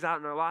own things out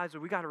in our lives,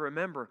 but we got to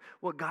remember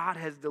what God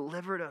has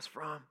delivered us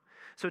from.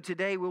 So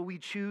today, will we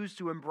choose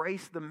to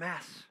embrace the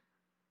mess?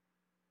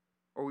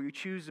 Or will you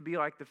choose to be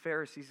like the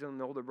Pharisees and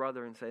the older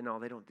brother and say, no,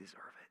 they don't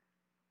deserve it?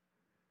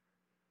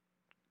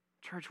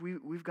 Church,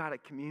 we've got a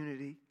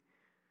community.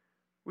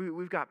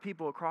 We've got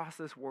people across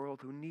this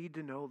world who need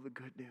to know the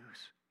good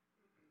news.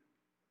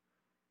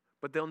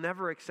 But they'll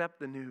never accept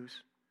the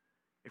news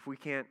if we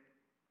can't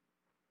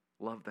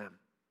love them,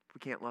 if we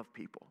can't love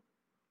people.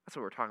 That's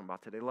what we're talking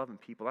about today, loving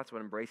people. That's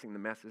what embracing the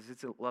mess is.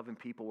 It's loving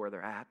people where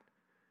they're at.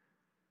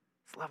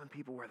 It's loving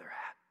people where they're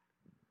at.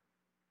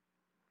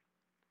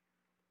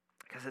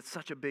 Because it's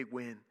such a big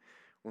win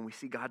when we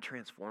see God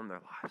transform their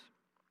lives.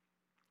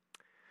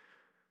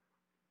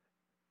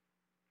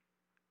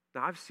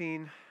 Now,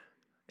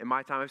 in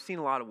my time, I've seen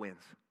a lot of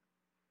wins.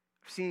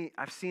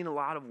 I've seen a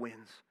lot of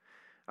wins.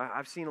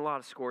 I've seen a lot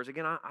of scores.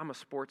 Again, I'm a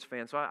sports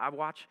fan, so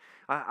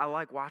I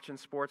like watching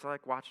sports. I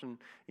like watching,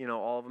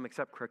 all of them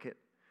except cricket.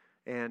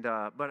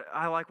 But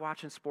I like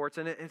watching sports,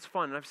 and it's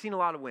fun. And I've seen a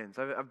lot of wins.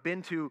 I've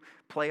been to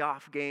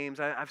playoff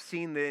games. I've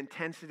seen the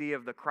intensity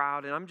of the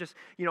crowd, and I'm just,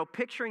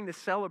 picturing the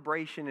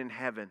celebration in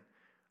heaven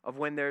of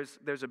when there's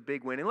a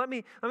big win. And let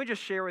me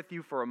just share with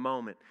you for a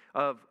moment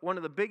of one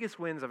of the biggest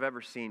wins I've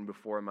ever seen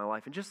before in my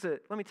life. And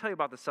let me tell you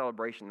about the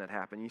celebration that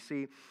happened. You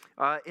see,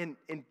 in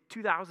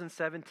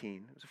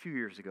 2017, it was a few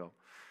years ago,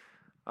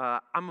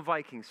 I'm a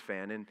Vikings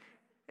fan,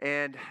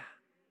 and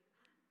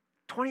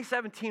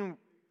 2017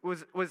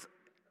 was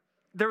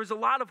there was a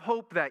lot of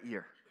hope that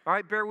year. All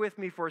right, bear with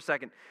me for a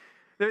second.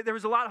 There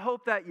was a lot of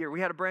hope that year. We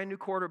had a brand new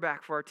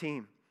quarterback for our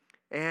team.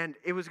 And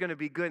it was going to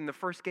be good. In the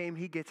first game,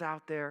 he gets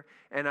out there,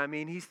 and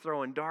he's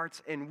throwing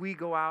darts, and we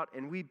go out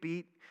and we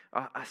beat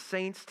a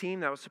Saints team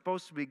that was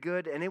supposed to be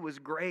good, and it was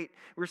great.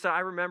 I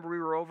remember we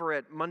were over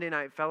at Monday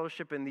Night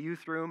Fellowship in the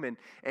youth room, and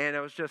I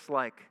was just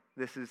like,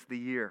 this is the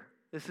year.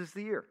 This is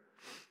the year.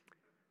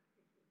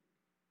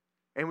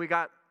 And we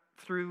got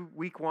through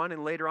week one,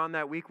 and later on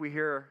that week, we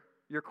hear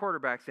your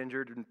quarterback's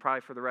injured, and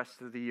probably for the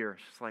rest of the year.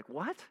 It's just like,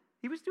 what?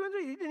 He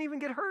didn't even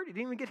get hurt. He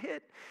didn't even get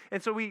hit.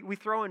 And so we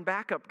throw in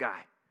backup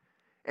guy.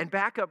 And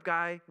backup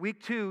guy,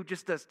 week 2,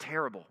 just does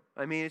terrible.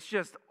 It's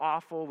just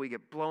awful. We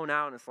get blown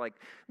out, and it's like,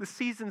 the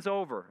season's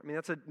over.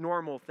 That's a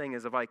normal thing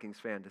as a Vikings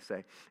fan to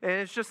say. And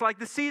it's just like,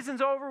 the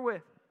season's over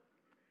with.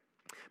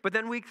 But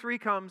then week 3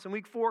 comes and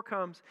week 4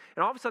 comes,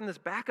 and all of a sudden this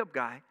backup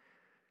guy,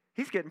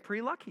 he's getting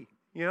pretty lucky.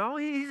 You know,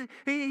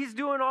 he's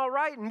doing all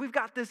right, and we've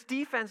got this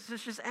defense.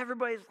 It's just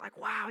everybody's like,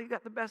 wow, you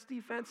got the best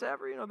defense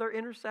ever. You know, they're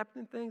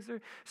intercepting things, they're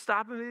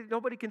stopping,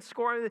 nobody can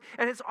score,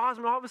 and it's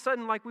awesome. And all of a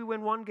sudden, like, we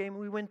win 1 game,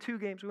 we win 2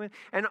 games,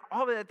 and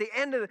all of it, at the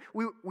end of it,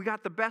 we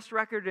got the best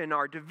record in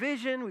our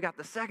division. We got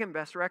the second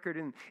best record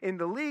in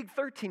the league,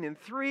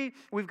 13-3.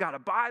 We've got to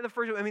buy the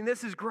first. I mean,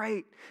 this is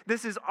great.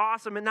 This is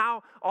awesome. And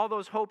now all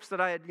those hopes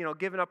that I had,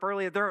 given up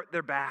earlier,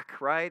 they're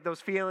back, right?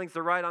 Those feelings,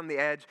 they're right on the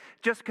edge.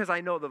 Just because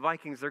I know the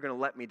Vikings, they're going to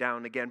let me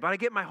down again, but I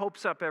get my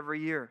hopes up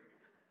every year.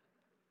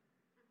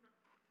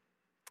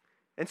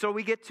 And so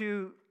we get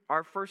to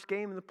our first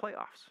game in the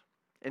playoffs,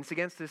 and it's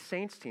against this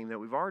Saints team that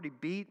we've already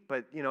beat,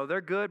 but they're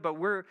good, but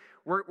we're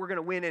going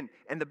to win.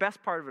 And the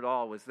best part of it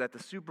all was that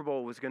the Super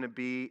Bowl was going to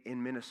be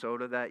in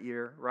Minnesota that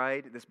year,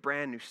 right? This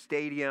brand new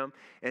stadium,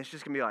 and it's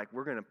just going to be like,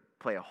 we're going to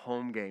play a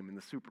home game in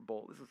the Super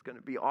Bowl. This is going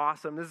to be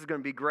awesome. This is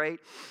going to be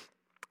great.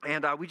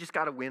 And we just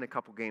got to win a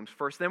couple games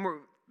first. Then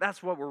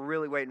that's what we're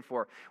really waiting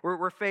for.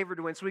 We're favored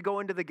to win. So we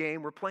go into the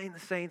game. We're playing the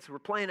Saints. We're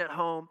playing at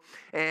home.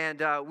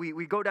 And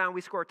we go down.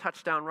 We score a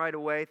touchdown right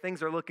away.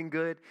 Things are looking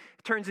good.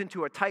 It turns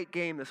into a tight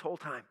game this whole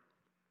time.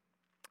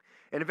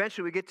 And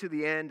eventually we get to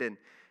the end, and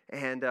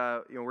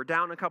we're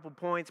down a couple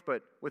points.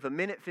 But with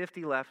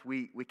 1:50 left,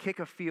 we kick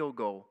a field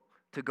goal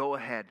to go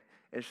ahead.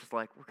 And it's just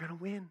like, we're going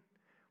to win.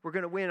 We're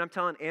going to win. I'm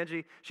telling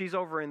Angie, she's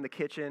over in the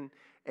kitchen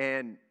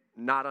and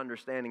not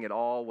understanding at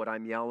all what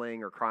I'm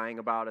yelling or crying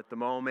about at the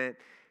moment.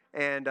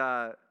 And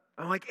I'm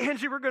like,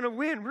 Angie, we're going to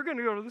win. We're going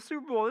to go to the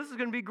Super Bowl. This is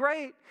going to be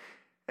great.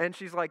 And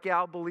she's like, yeah,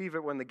 I'll believe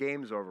it when the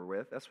game's over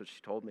with. That's what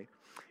she told me.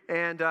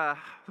 And the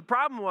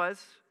problem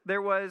was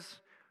there was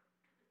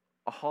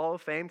a Hall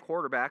of Fame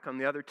quarterback on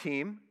the other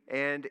team,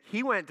 and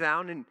he went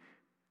down and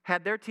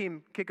had their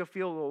team kick a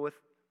field goal with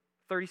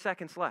 30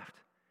 seconds left.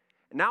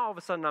 And now all of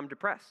a sudden I'm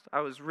depressed. I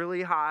was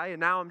really high, and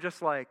now I'm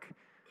just like,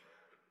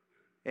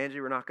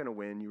 Angie, we're not going to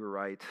win. You were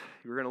right.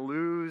 We're going to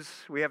lose.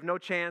 We have no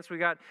chance. We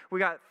got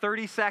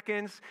 30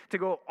 seconds to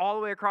go all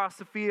the way across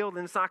the field,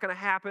 and it's not going to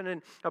happen.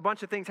 And a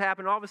bunch of things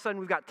happen. All of a sudden,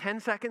 we've got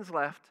 10 seconds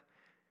left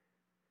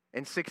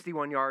and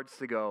 61 yards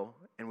to go,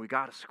 and we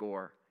got to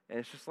score. And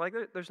it's just like,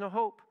 there's no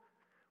hope.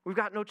 We've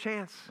got no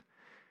chance.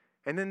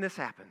 And then this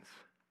happens.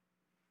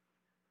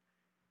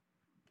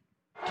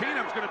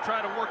 Keenum's going to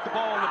try to work the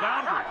ball on the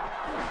boundary.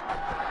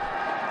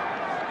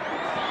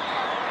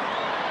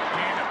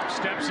 Keenum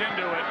steps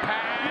into it.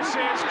 Pass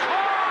is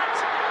caught.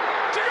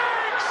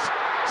 Diggs!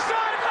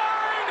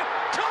 Sideline!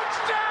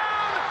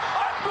 Touchdown!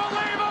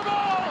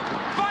 Unbelievable!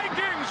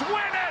 Vikings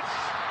win it!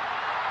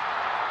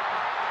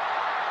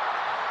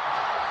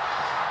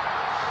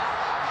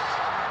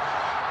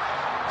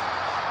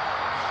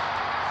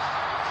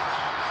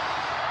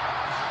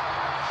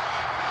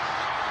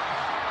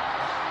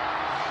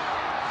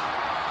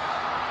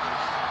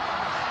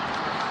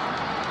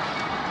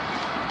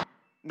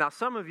 Now,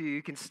 some of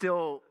you can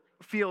still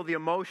feel the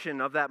emotion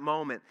of that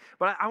moment.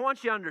 But I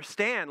want you to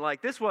understand,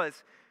 like, this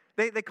was,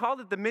 they called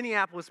it the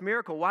Minneapolis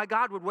Miracle. Why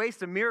God would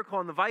waste a miracle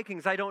on the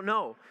Vikings, I don't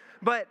know.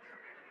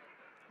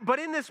 But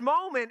in this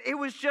moment, it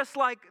was just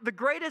like the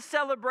greatest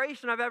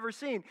celebration I've ever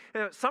seen.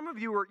 Some of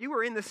you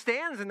were in the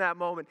stands in that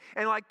moment,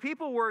 and like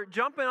people were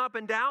jumping up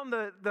and down.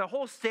 The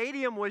whole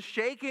stadium was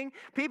shaking.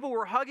 People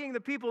were hugging the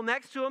people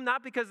next to them,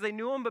 not because they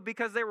knew them, but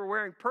because they were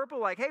wearing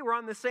purple. Like, hey, we're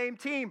on the same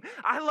team.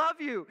 I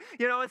love you.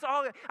 It's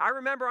all. I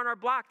remember on our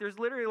block, there's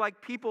literally like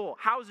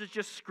houses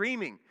just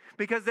screaming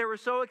because they were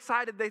so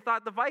excited. They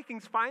thought the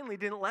Vikings finally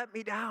didn't let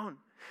me down.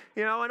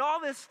 And all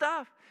this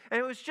stuff.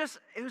 And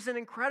it was an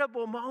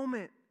incredible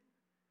moment.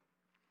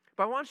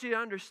 But I want you to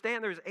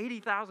understand there's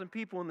 80,000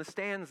 people in the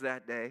stands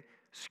that day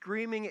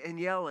screaming and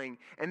yelling,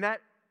 and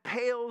that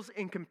pales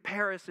in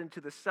comparison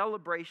to the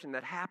celebration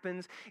that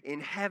happens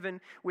in heaven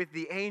with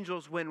the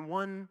angels when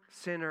one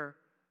sinner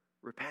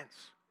repents.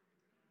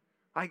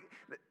 I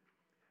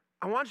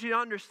want you to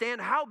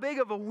understand how big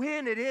of a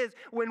win it is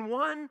when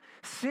one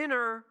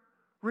sinner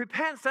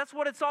repents. That's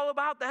what it's all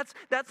about.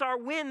 That's our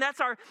win.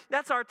 That's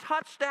our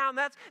touchdown.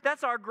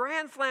 That's our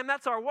grand slam.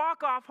 That's our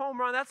walk-off home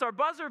run. That's our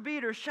buzzer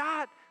beater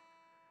shot.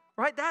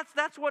 Right?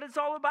 That's what it's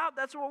all about.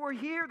 That's what we're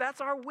here. That's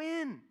our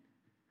win.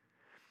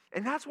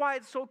 And that's why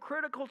it's so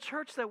critical,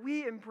 church, that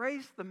we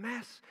embrace the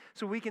mess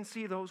so we can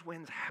see those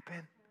wins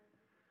happen.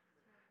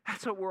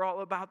 That's what we're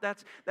all about.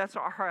 That's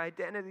our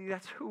identity.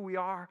 That's who we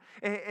are.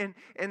 And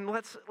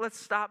let's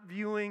stop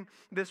viewing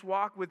this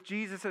walk with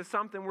Jesus as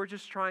something we're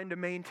just trying to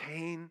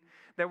maintain,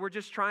 that we're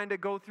just trying to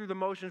go through the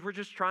motions. We're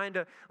just trying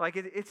to,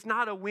 it's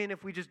not a win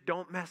if we just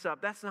don't mess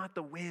up. That's not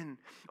the win.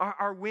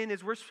 Our win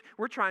is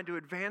we're trying to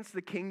advance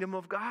the kingdom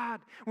of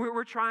God.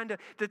 We're trying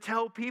to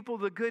tell people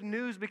the good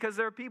news because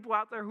there are people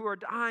out there who are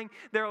dying.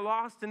 They're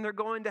lost and they're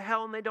going to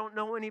hell and they don't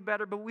know any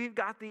better, but we've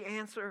got the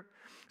answer.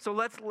 So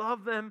let's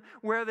love them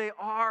where they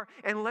are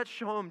and let's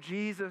show them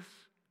Jesus.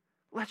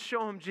 Let's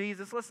show them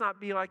Jesus. Let's not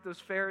be like those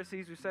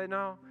Pharisees who say,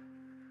 no,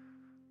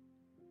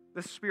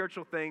 this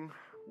spiritual thing,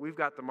 we've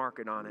got the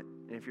market on it.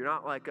 And if you're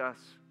not like us,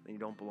 then you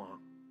don't belong.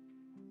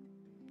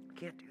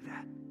 can't do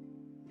that.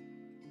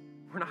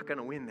 We're not going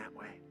to win that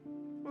way.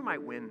 We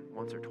might win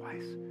once or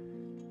twice.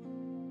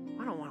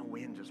 I don't want to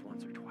win just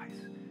once or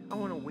twice. I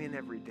want to win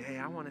every day.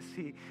 I want to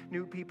see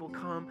new people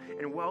come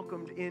and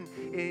welcomed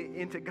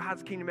into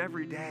God's kingdom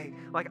every day.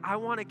 Like, I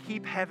want to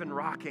keep heaven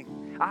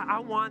rocking. I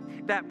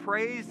want that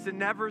praise to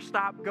never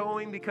stop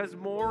going, because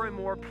more and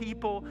more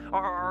people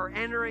are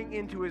entering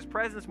into His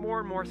presence.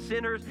 More and more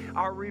sinners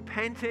are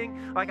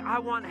repenting. Like, I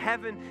want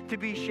heaven to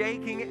be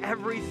shaking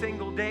every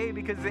single day,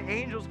 because the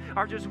angels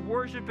are just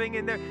worshiping,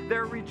 and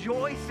they're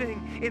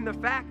rejoicing in the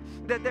fact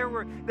that there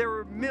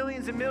were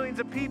millions and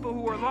millions of people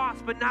who were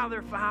lost, but now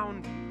they're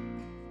found.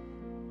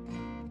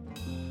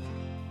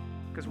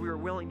 Because we were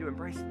willing to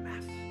embrace the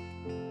mess,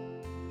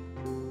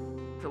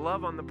 to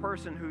love on the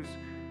person who's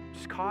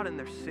just caught in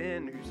their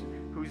sin,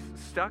 who's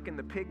stuck in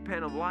the pig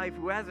pen of life,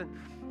 who hasn't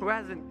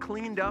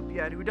cleaned up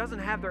yet, who doesn't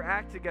have their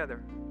act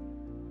together.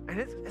 And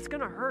it's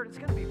going to hurt. It's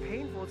going to be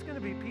painful. It's going to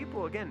be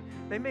people, again,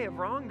 they may have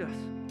wronged us.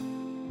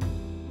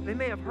 They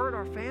may have hurt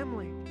our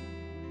family.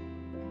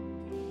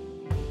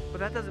 But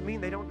that doesn't mean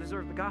they don't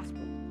deserve the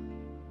gospel.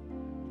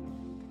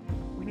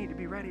 We need to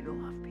be ready to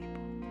love people.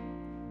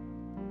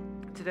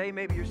 Today,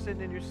 maybe you're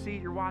sitting in your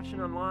seat, you're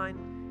watching online.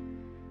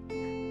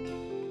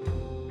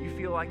 You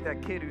feel like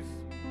that kid who's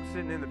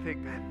sitting in the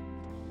pig pen.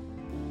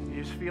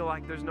 You just feel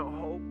like there's no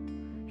hope.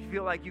 You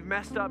feel like you've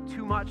messed up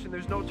too much and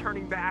there's no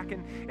turning back,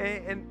 and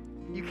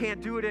you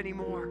can't do it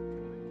anymore.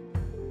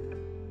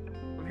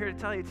 I'm here to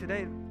tell you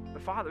today, the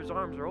Father's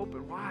arms are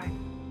open wide.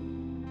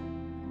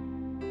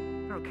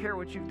 I don't care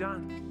what you've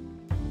done.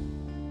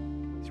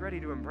 He's ready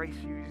to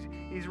embrace you.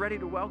 He's ready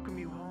to welcome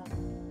you home.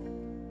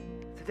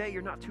 Today,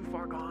 you're not too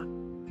far gone.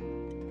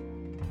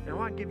 And I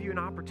want to give you an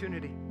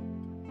opportunity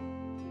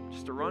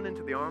just to run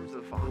into the arms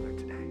of the Father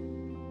today.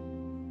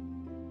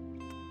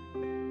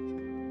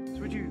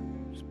 So would you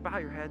just bow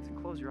your heads and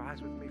close your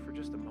eyes with me for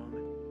just a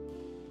moment?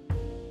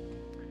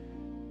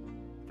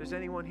 If there's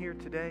anyone here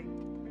today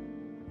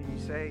and you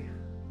say,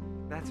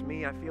 that's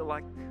me, I feel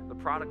like the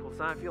prodigal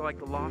son, I feel like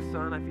the lost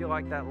son, I feel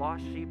like that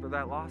lost sheep or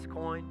that lost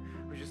coin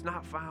was just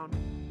not found.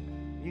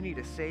 You need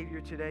a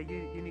Savior today.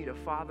 You need a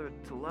Father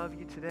to love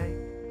you today.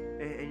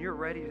 And you're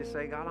ready to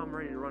say, God, I'm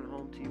ready to run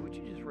home to you. Would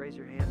you just raise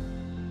your hand?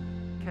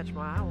 Catch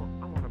my eye.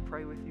 I want to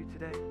pray with you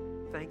today.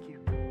 Thank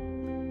you.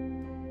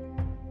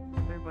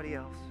 Everybody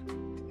else?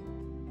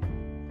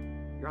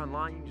 You're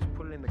online. You can just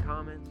put it in the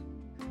comments.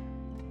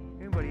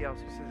 Anybody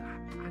else who says,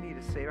 I need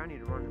a Savior. I need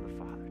to run to the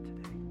Father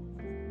today.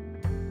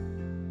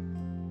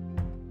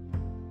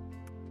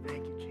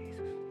 Thank you,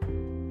 Jesus.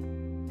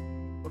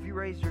 Well, if you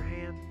raised your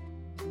hand,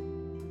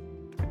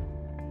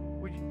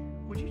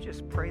 would you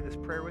just pray this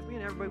prayer with me?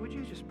 And everybody, would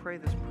you just pray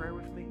this prayer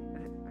with me?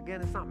 And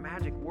again, it's not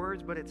magic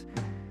words, but it's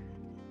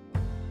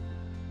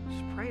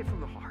just pray it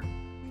from the heart.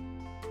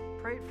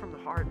 Pray it from the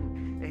heart,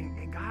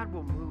 and God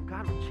will move.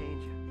 God will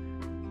change you.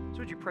 So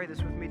would you pray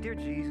this with me? Dear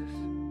Jesus,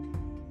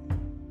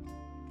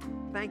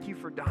 thank you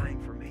for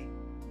dying for me.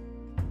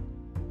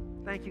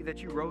 Thank you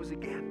that you rose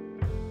again.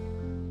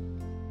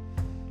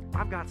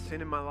 I've got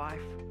sin in my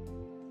life.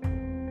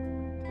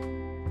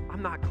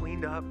 I'm not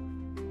cleaned up.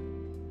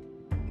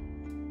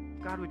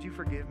 God, would you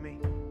forgive me?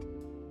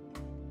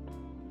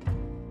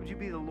 Would you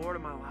be the Lord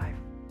of my life?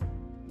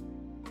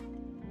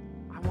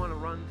 I want to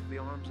run to the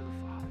arms of the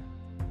Father.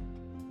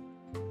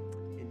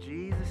 In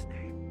Jesus'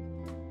 name,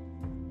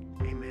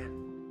 amen.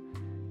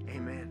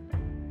 Amen.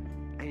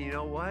 And you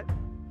know what?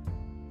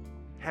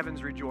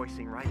 Heaven's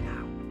rejoicing right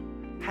now.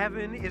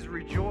 Heaven is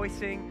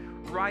rejoicing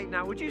right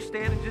now. Would you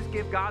stand and just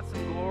give God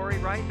some glory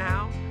right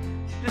now?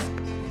 Just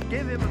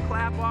give Him a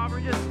clap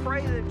offering. Just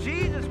pray that,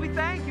 Jesus, we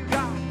thank you,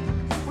 God.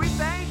 We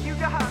thank you,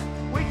 God.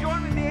 We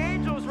join with the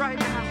angels right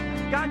now.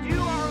 God, you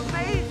are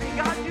amazing.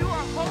 God, you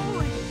are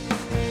holy.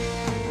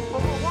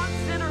 Over one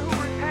sinner who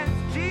repents,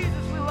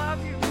 Jesus, we love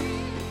you.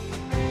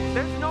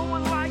 There's no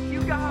one like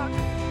you, God.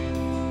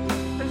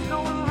 There's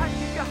no one like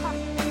you, God.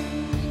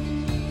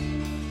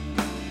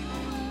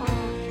 Oh,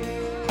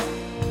 Jesus.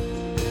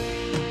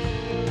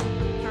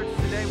 Church,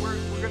 today we're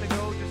going to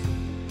go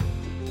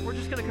we're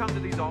just going to come to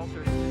these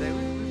altars today.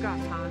 We've got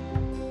time.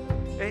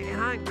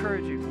 And I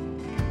encourage you,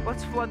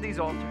 let's flood these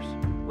altars.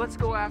 Let's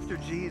go after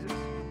Jesus.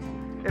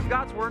 If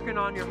God's working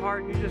on your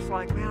heart and you're just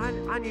like,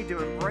 man, I need to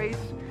embrace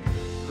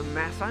the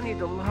mess. I need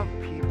to love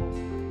people.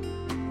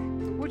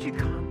 Would you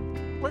come?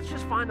 Let's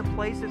just find a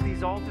place at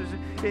these altars.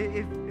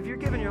 If you're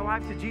giving your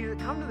life to Jesus,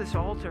 come to this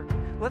altar.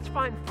 Let's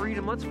find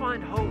freedom. Let's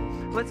find hope.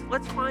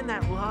 Let's find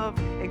that love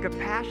and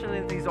compassion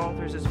at these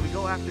altars as we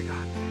go after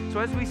God. So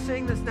as we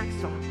sing this next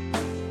song,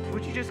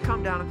 would you just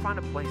come down and find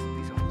a place at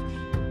these altars?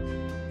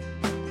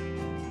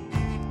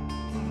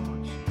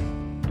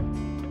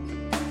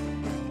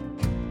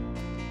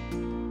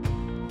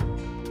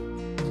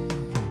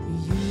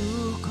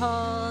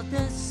 Called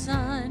the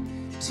sun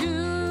to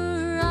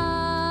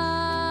rise,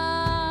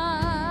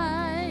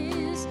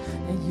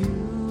 and you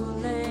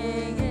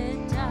lay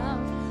it down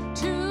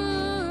to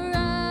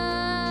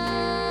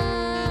rest.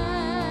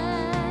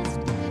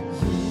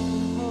 You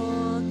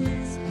hold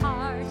this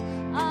heart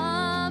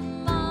of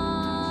mine.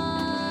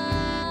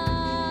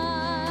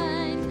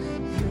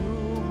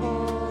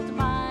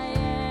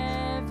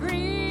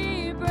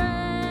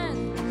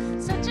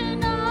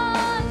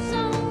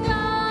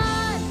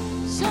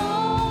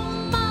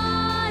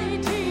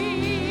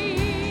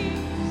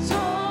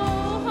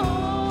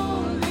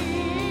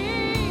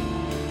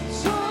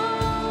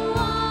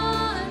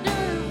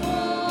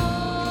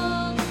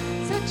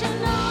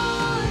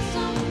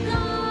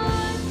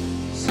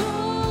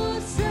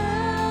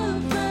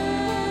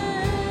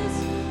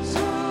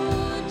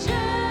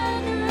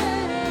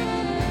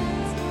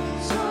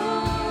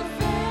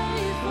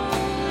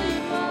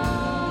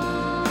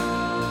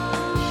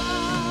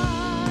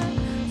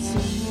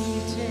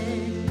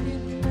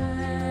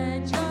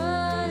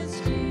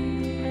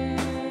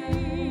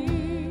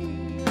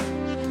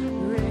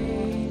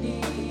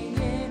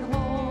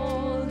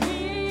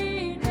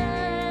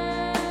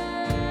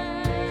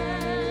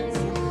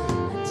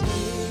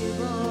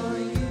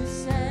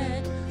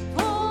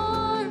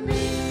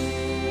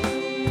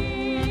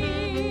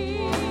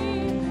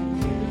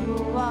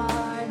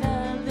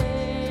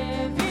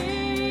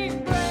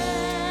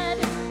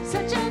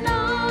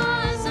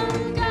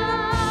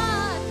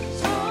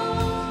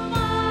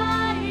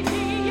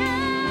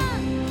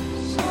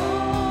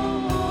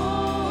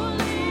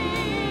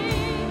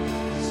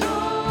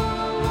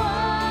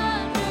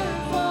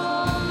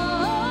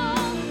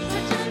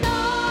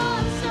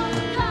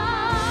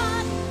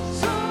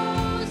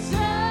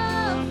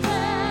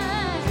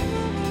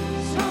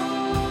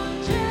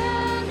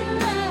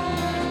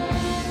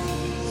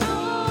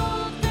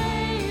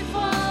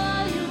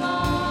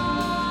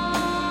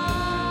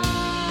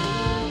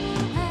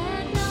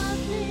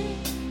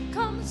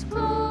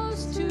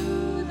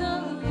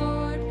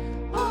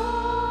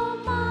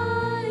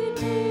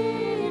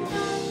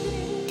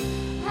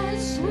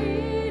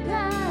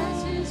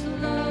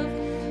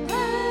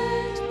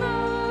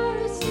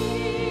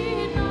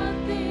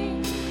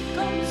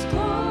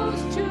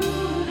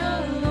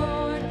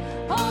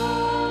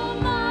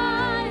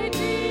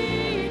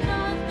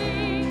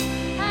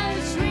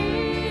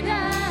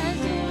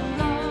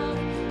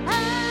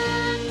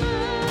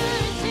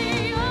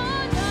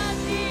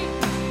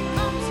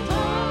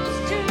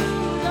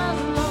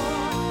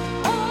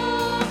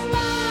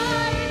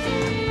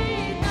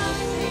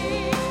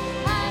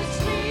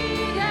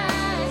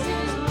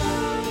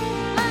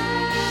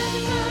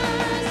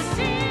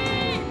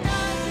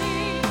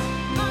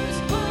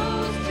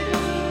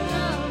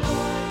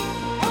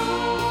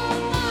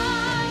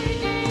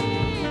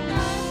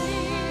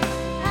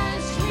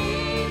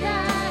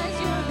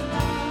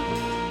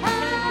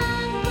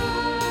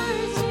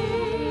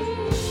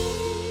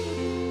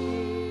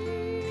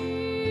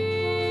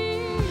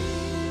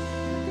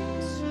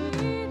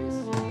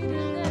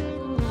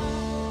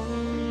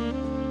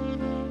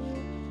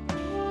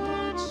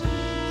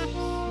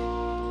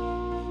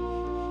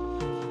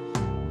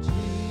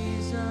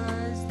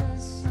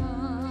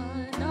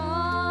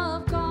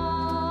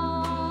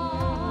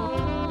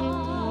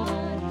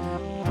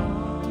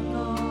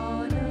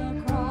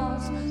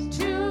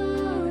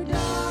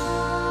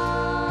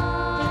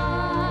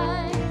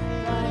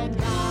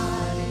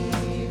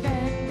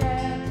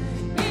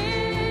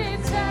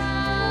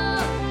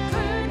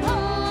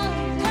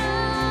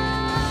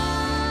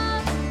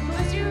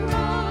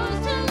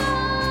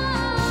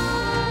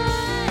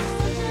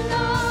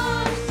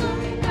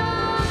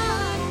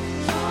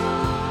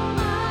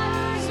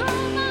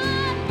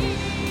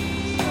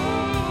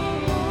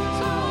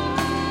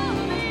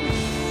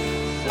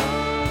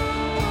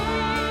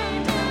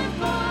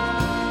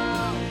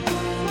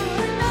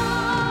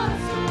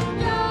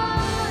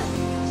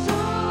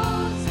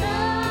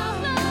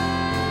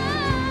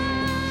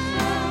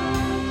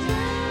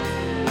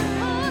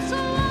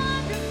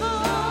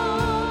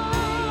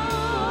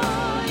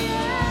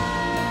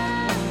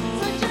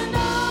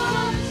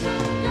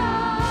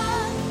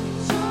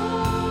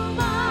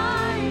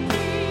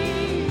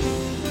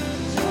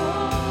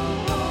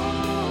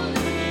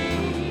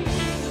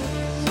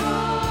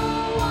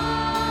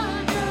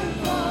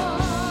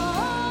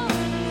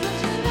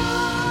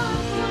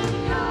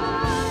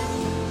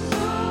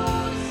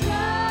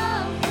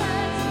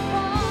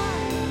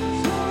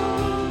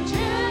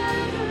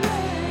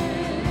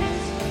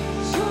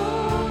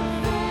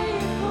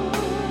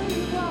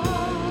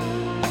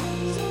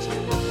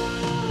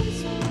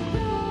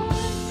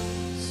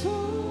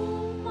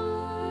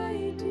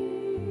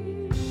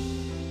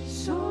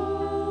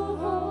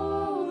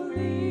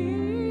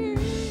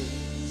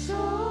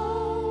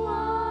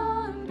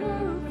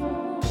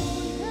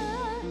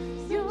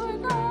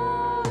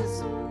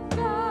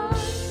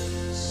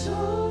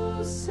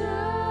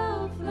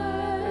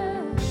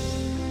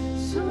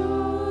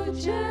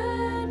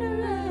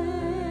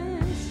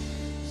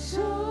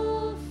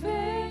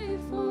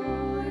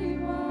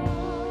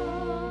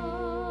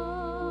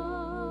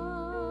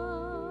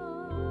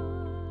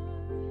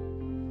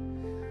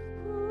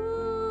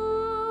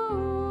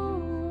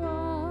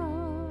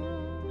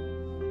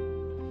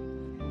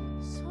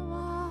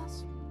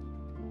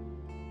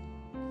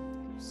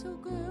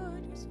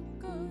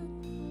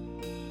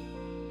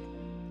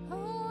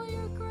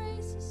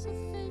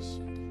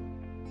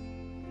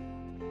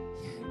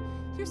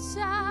 your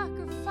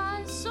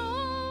sacrifice so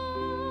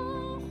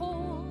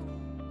whole.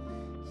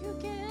 You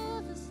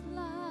give us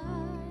life.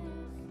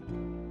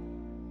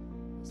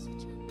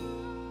 Such an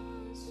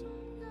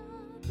awesome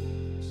God,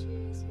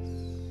 Jesus.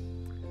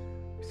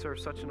 We serve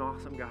such an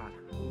awesome God,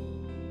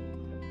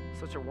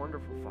 such a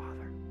wonderful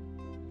Father.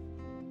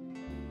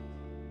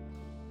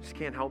 Just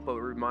can't help but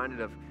be reminded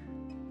of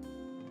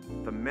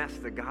the mess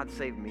that God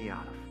saved me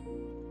out of.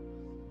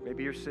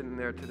 Maybe you're sitting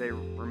there today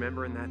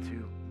remembering that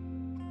too.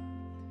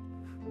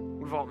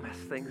 We've all messed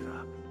things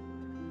up.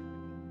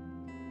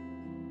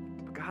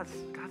 But God's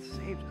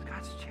saved us.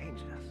 God's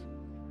changed us.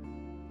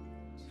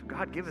 So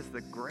God, give us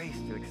the grace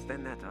to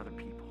extend that to other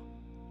people.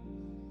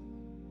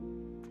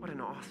 What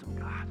an awesome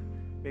God.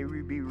 May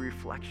we be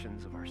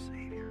reflections of our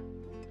Savior.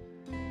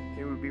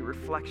 May we be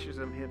reflections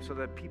of Him so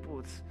that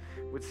people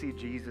would see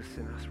Jesus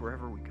in us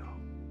wherever we go.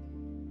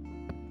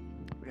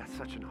 We got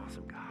such an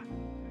awesome God.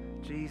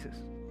 Jesus,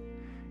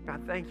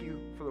 God, thank you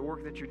for the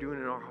work that you're doing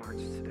in our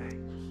hearts today.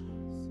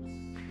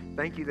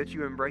 Thank you that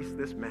you embraced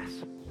this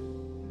mess,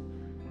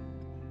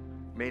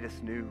 made us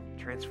new,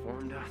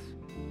 transformed us.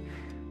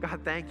 God,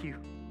 thank you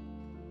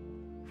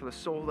for the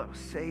soul that was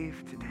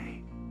saved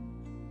today.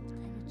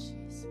 Thank you,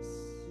 Jesus.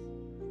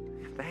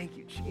 Thank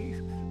you,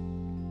 Jesus.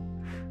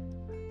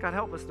 God,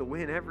 help us to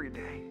win every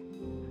day.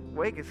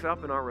 Wake us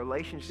up in our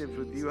relationships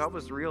with you. Help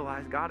us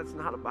realize, God, it's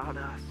not about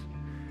us.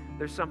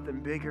 There's something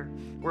bigger.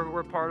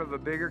 We're part of a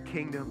bigger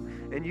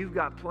kingdom, and you've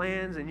got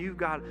plans and you've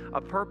got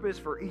a purpose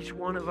for each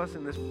one of us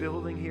in this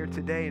building here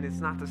today, and it's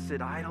not to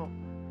sit idle,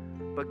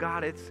 but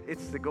God, it's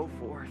to go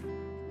forth,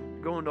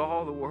 go into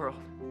all the world.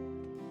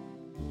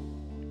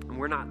 And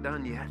we're not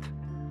done yet.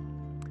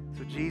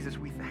 So Jesus,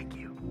 we thank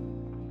you.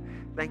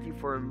 Thank you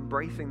for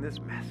embracing this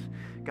mess.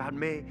 God,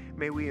 may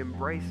we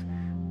embrace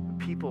the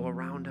people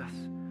around us,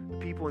 the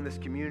people in this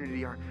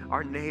community,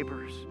 our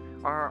neighbors,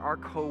 our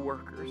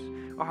co-workers,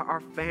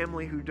 our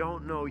family who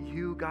don't know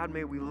you. God,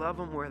 may we love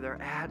them where they're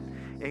at.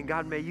 And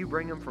God, may you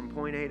bring them from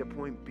point A to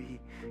point B.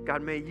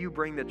 God, may you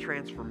bring the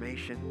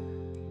transformation.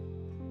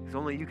 Because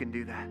only you can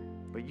do that.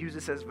 But use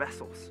us as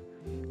vessels.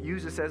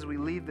 Use us as we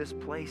leave this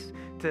place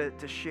to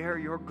share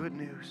your good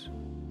news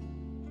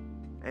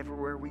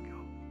everywhere we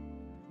go.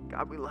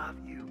 God, we love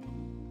you.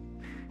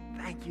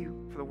 Thank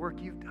you for the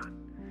work you've done,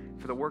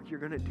 for the work you're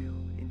going to do.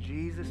 In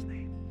Jesus'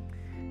 name,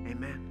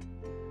 amen.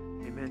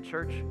 Amen.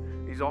 Church,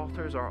 these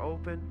altars are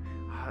open.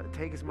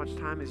 Take as much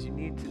time as you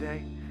need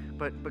today,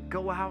 but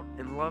go out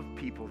and love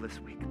people this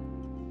week.